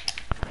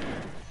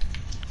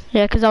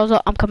 Yeah, cause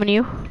I'm coming to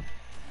you.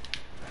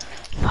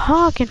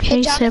 Fucking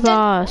Face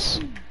Sebas.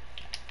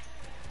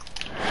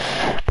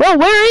 Bro,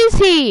 where is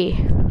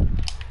he?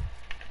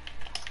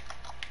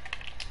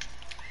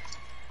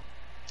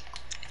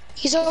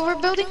 He's over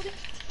building.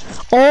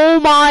 Oh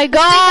my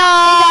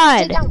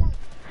god!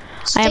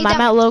 Stay I'm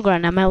down. at low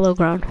ground.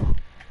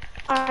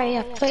 Alright,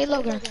 yeah, play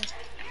low ground.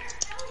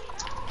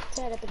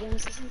 Espérate, que me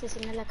se siente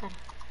sin la cara.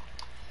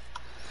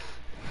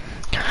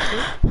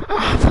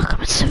 Oh, fuck,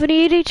 I'm at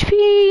 78 HP.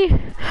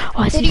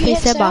 Oh, I see Did you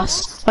Face hit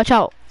Sebas. Watch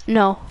out.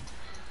 No.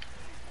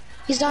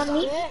 He's on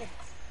me.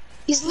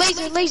 He's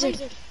laser.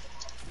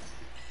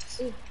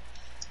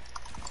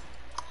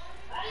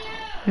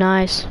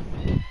 Nice.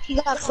 He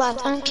got flat.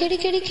 Kitty.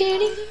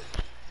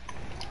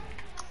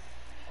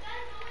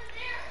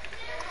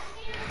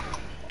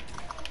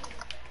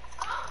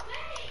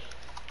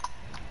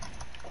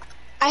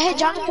 I had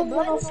Jonathan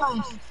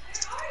 105.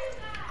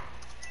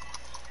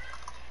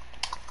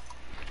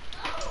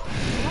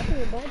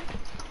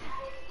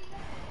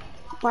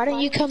 Why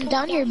don't you come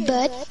down here,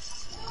 bud?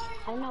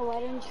 I don't know, why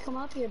didn't you come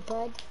up here,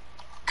 bud?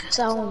 Cause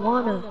I don't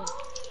wanna.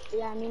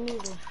 Yeah, me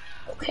neither.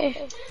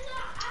 Okay.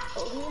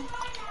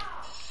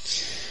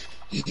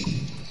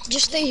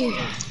 Just stay here.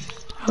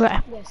 Okay.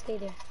 Yeah, stay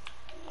there.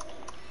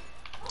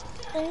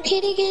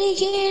 Kitty.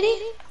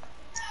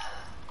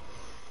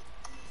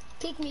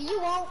 Kick me,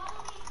 you won't.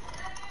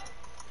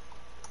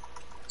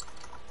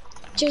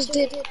 Just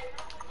did.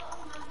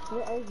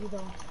 Where are you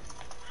though?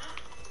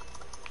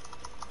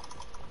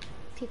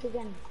 Peek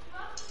again.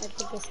 I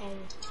think I saw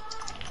you.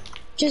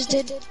 Just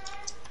did.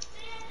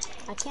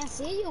 I can't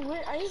see you.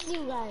 Where are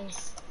you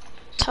guys?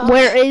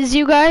 Where is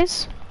you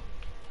guys?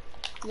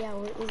 Yeah,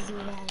 where is you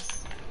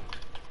guys?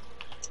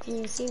 Can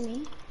you see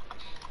me?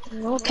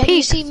 No, can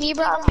you see me,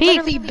 bro? I'm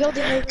literally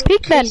building like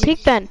Peek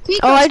then.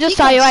 Oh, I just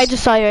saw you.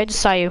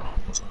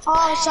 Oh,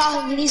 I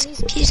saw him.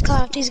 He's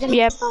clapped. He's gonna.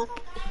 Yep.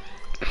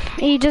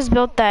 He just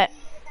built that.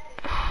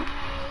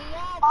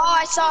 Oh,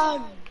 I saw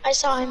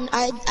him.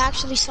 I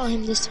actually saw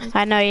him this time.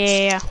 I know,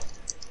 yeah.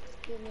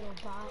 You little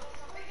bot.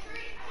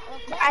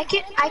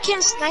 I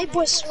can't snipe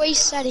with sway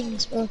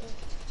settings, bro.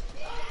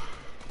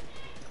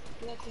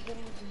 You have to get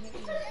him to hit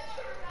me.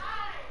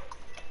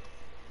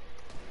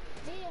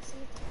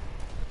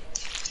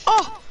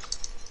 Oh!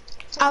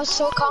 I was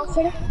so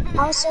confident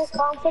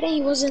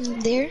he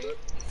wasn't there.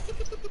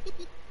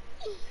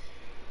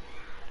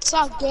 It's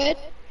all good.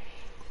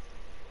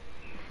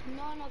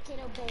 No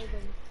quiero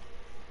bacon.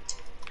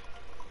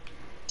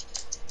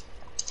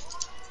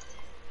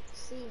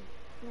 Sí,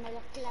 me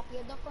lo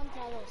clapié 2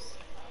 contra 2.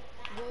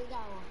 Yo y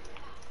Gabo.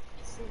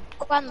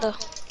 ¿Cuándo?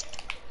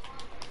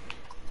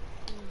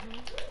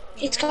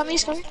 It's coming,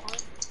 it's coming.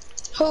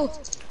 Who?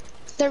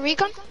 The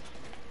Recon?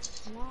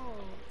 No,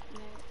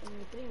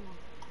 mi primo.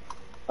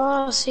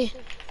 Oh, sí.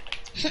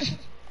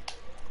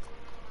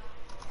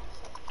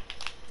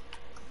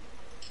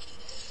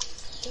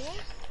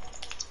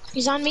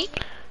 He's on me.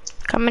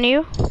 Coming to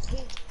you.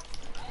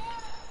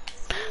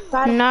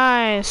 Got him.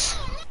 Nice.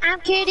 I'm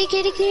kitty,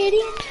 kitty,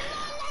 kitty.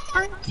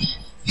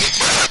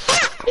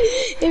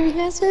 If you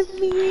mess with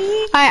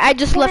me. I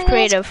just left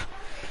creative.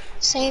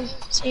 Same,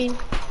 same.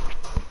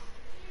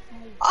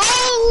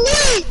 Oh,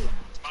 Lee!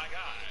 My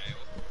guy.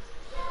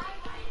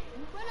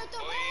 What do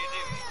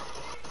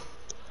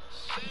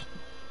you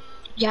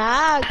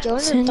Yeah,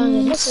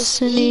 Jonathan. This is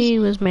Destiny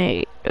was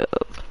made of.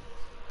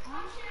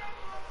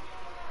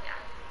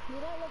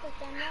 Mira lo que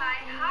está en la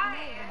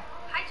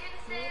Hi,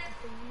 Genesis.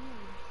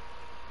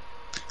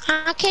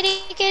 I'm kitty,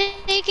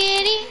 kitty,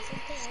 kitty.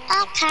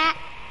 I'm cat.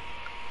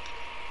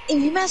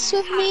 If you mess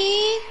with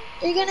me,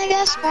 you're gonna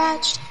get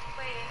scratched.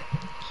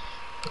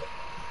 Wait.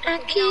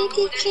 I'm kitty,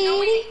 There's no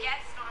way kitty. to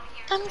guess on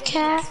here. I'm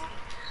cat.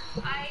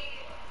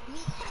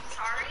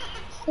 Sorry.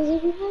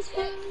 If you mess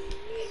with me.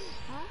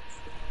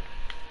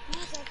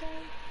 That's okay.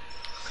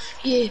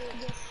 Yeah.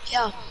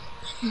 Yeah.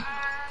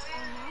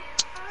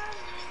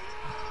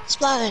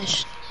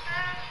 Splash.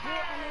 I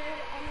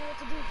know what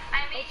to do. I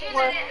made you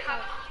that it how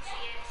easy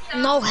it is. So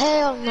No,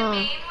 hell the no.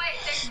 main way,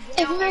 there's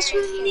If you mess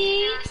with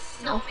me. there's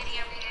so No. many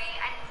every day,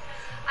 and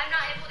I'm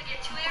not able to get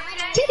to it every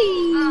day. Kitty.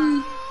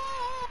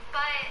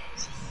 But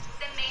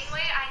the main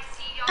way I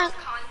see y'all's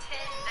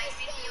content that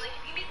you make me like,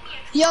 if you make me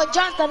a Yo,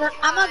 Jonathan,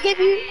 I'm gonna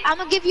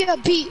give you a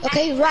beat,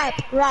 okay? Rap.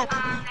 that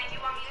you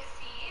want me to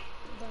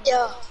see, Yo,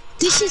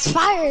 this is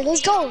fire.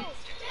 Let's go.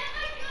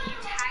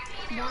 tag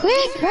me in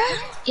Quick, bro.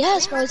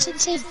 Yes, bro. It's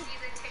insane. the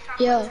TikTok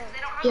Yo, because they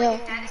don't have yo.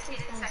 like a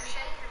dedicated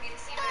section for me to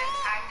see what I'm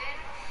tagged in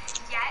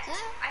yet.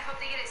 I hope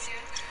they get it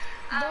soon.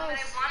 But I want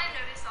to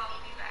notice all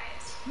of you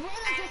guys. Bueno,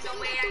 And que the salga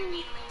way I tú.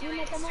 mainly do Y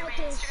it is through metamos my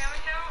otros Instagram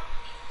account.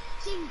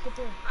 5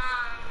 pues.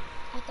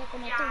 Hasta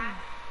con Yeah. atún.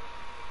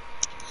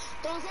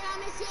 Entonces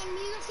dame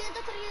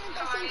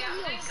 100.235 Oh, yeah, I'm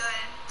doing Dios.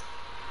 good.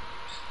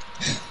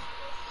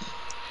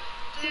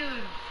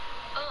 Dude.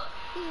 Ugh.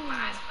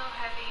 My eyes feel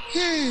heavy.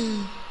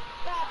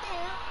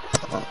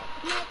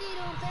 Me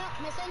tiro un peo,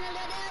 me suena el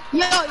dedo.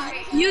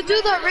 Yo, you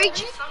do the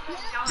rage.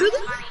 Do the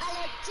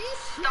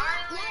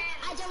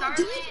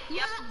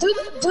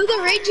do the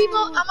rage emo.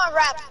 I'ma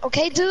rap,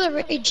 okay? Do the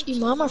rage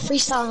emo. I'ma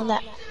freestyle on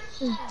that.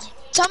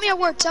 Tell me a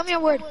word. Tell me a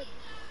word.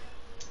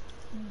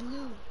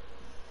 Blue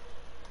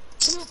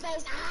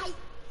face, ay.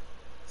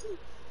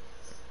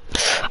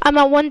 I'm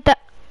at Alright, bet,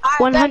 bet.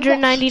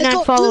 199 Let's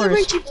go.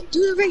 followers. Do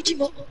the rage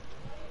emo.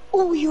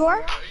 Oh, you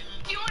are?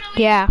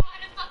 Yeah.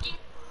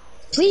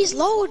 Please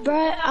load,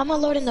 bruh. I'ma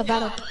load in the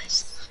battle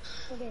place.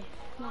 Okay,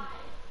 no.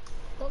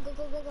 Go.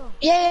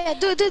 Yeah.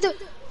 Do.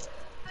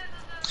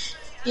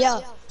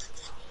 Yeah.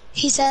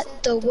 He said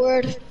the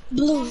word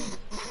blue.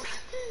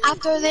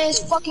 After this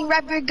fucking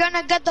rap, you're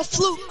gonna get the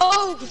flu.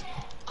 Oh.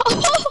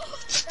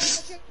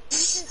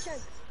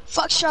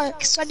 Fuck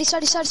shark. Sweaty. No,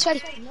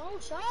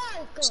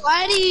 shark.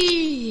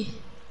 Sweaty.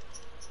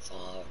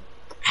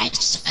 I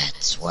said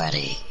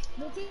sweaty.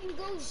 We can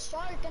go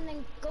shark and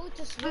then go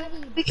to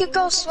sweaty. We could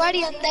go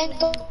sweaty and then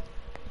go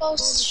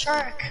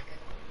shark.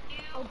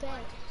 Oh,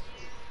 bad.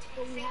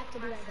 But we have to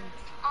do that then.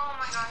 Oh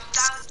my gosh,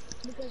 that was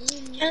Because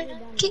we never done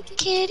that.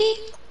 Kitty.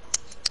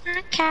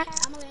 Cat.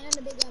 I'm gonna land on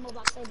the big ammo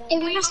box so bad.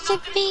 If you must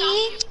have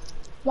me.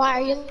 Why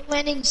are you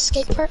landing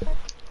skate park?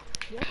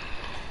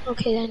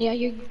 Okay then, yeah,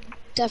 you're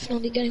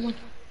definitely getting one.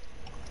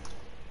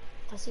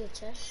 I see a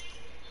chest.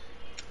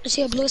 I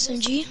see a blue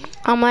SMG.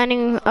 I'm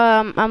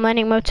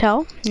landing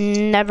motel.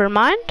 Never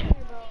mind.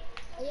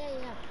 Oh,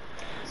 yeah.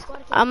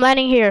 Squad I'm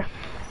landing here.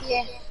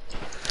 Yeah.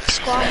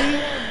 Squad.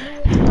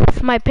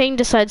 If my ping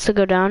decides to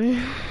go down.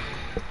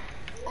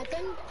 I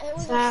think it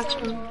was a That's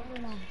solo. one. I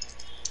don't know.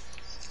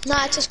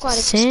 Nah, it's a squad.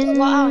 It's a squad.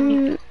 Well, I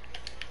don't know.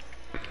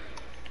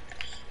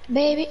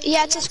 Baby,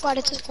 yeah, it's a squad.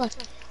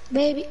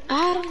 Baby,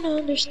 I don't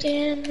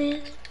understand,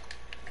 man.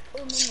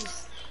 Oh,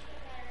 minis.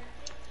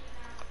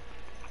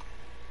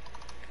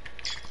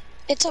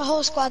 It's a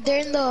whole squad. They're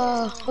in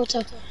the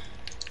hotel.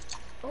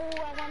 Oh,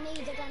 I got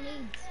needs.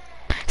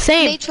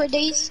 Same. Late for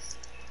days.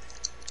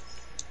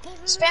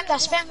 Spam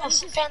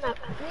that.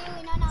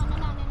 Really?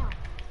 No.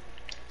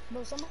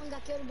 Bro, someone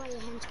got killed by a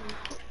henchman.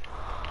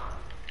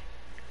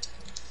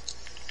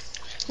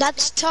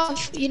 That's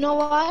tough. You know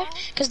why?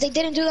 Because they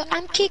didn't do the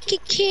I'm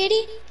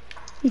kitty.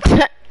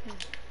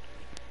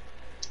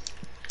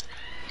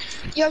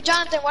 Yo,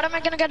 Jonathan, what am I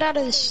gonna get out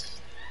of this?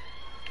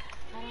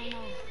 I don't know.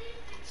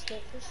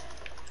 Scarefish?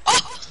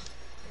 Oh!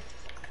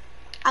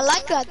 I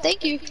like that.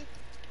 Thank you.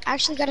 I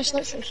actually got a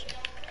slurp fish.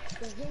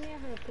 Just give me a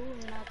harpoon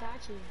and I'll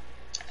catch you.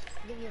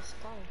 I'll give you a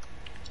skull.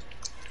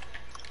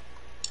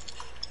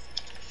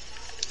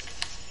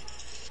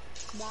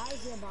 Bye,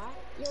 is your bot?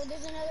 Yo,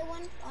 there's another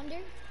one under.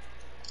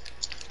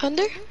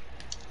 Under?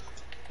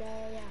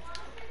 Yeah.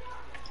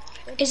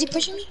 Is he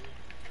pushing me?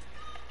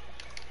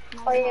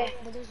 No, Oh, it's yeah. not,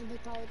 but there's a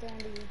big part right there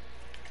under you.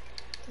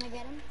 Can I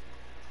get him?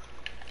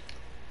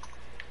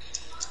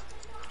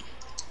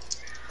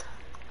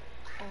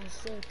 Oh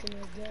shit, can I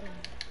get him?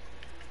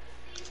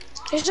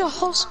 There's a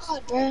whole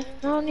squad, bro. I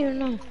don't even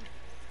know.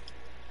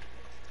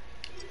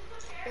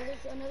 Oh,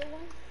 there's another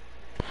one?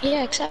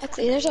 Yeah,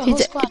 exactly. There's a whole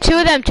squad. Two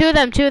of them.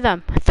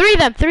 Three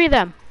of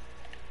them.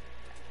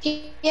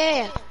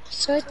 Yeah.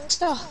 So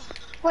it's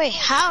wait,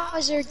 how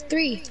is there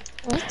 3?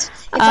 What?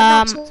 If I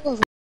got 2 of them.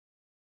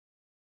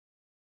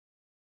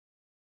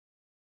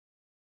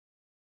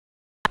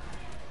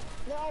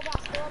 They're all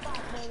bots, bro,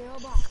 they're all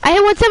bots. I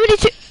hit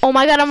 172. Oh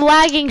my god, I'm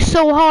lagging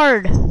so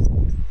hard.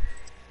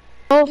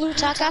 Oh, Blue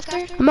talk after?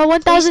 I'm at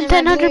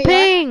 1,1000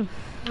 ping.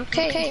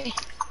 Okay.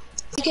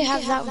 You can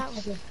have that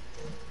one.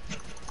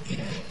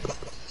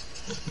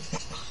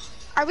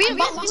 Are we in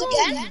bot lobbies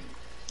again?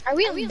 Are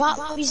we in bot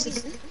lobbies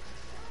again?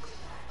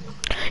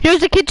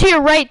 There's a kid to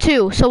your right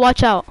too, so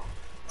watch out.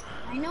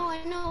 I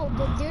know,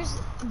 but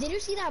did you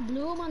see that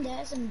blue one on the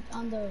S and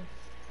on the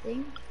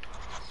thing?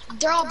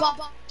 They're all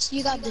bots.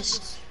 You got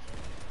this.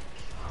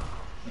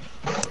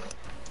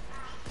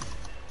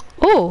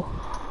 Oh.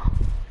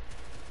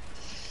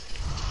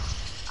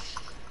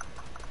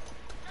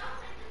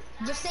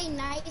 Just say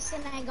nice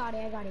and I got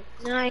it.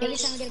 Nice. Every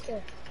time I get a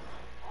kill.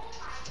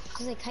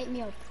 Just like hype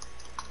me up.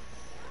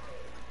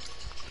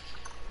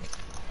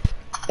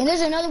 And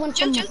there's another one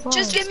from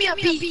Just give me a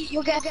beat.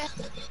 You'll get.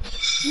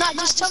 Nah,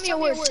 just tell me a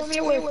word. Tell me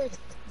a word.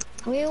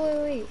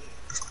 Wait.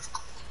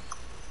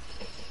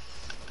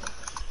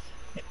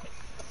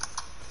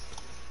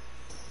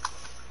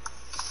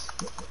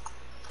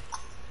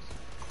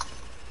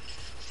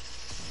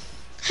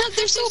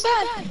 They're so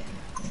bad.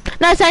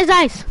 Nice. Nice.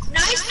 Nice.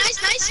 Low.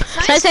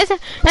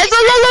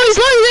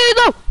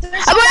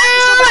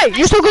 Right.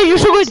 You're so good.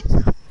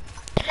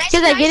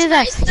 Get his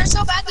ass. They're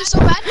so bad. Let's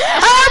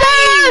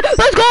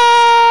go.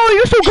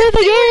 You're so good at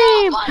the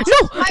game.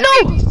 No.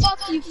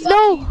 Fuck you.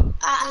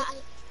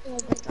 Oh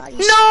my God,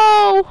 No.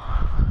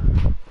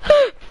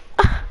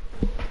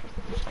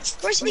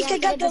 First we can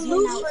get the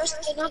loot first,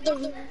 and not the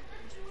loot.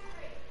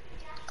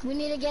 We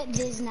need to get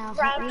this now.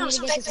 Bro, I'm We not need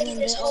to get spectating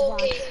this win, whole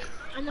they're all game.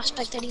 I'm not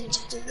spectating this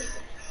whole game.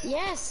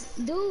 Yes,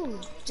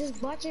 dude.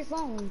 Just watch your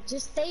phone.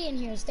 Just stay in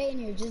here.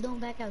 Just don't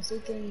back out so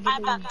you can get I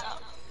the backed win.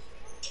 out.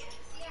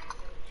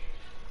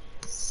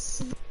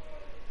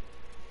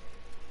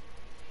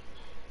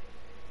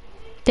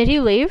 Did he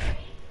leave?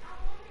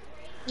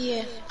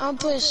 Yeah, I'll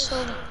put a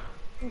soda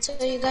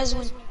until you guys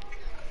win.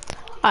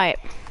 Alright.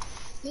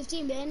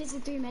 15 bandits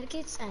and 3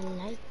 medkits. I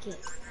like it.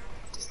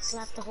 Just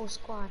slap the whole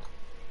squad.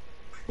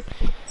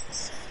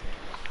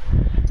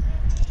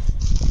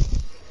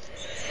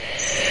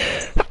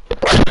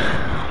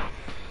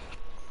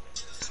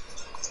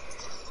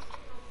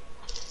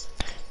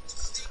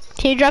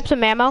 Can you drop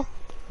some ammo?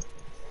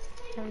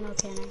 I don't know,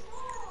 can I?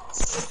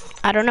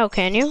 I don't know,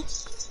 can you?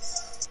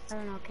 I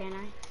don't know, can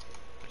I?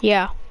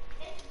 Yeah.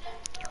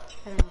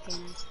 I don't know, can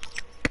I?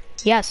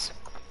 Yes.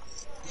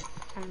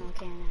 I don't know,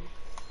 can I?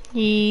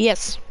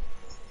 Yes.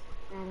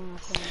 I don't know,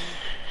 can I?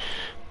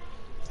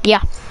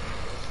 Yeah.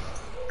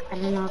 I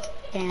don't know,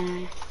 can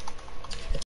I?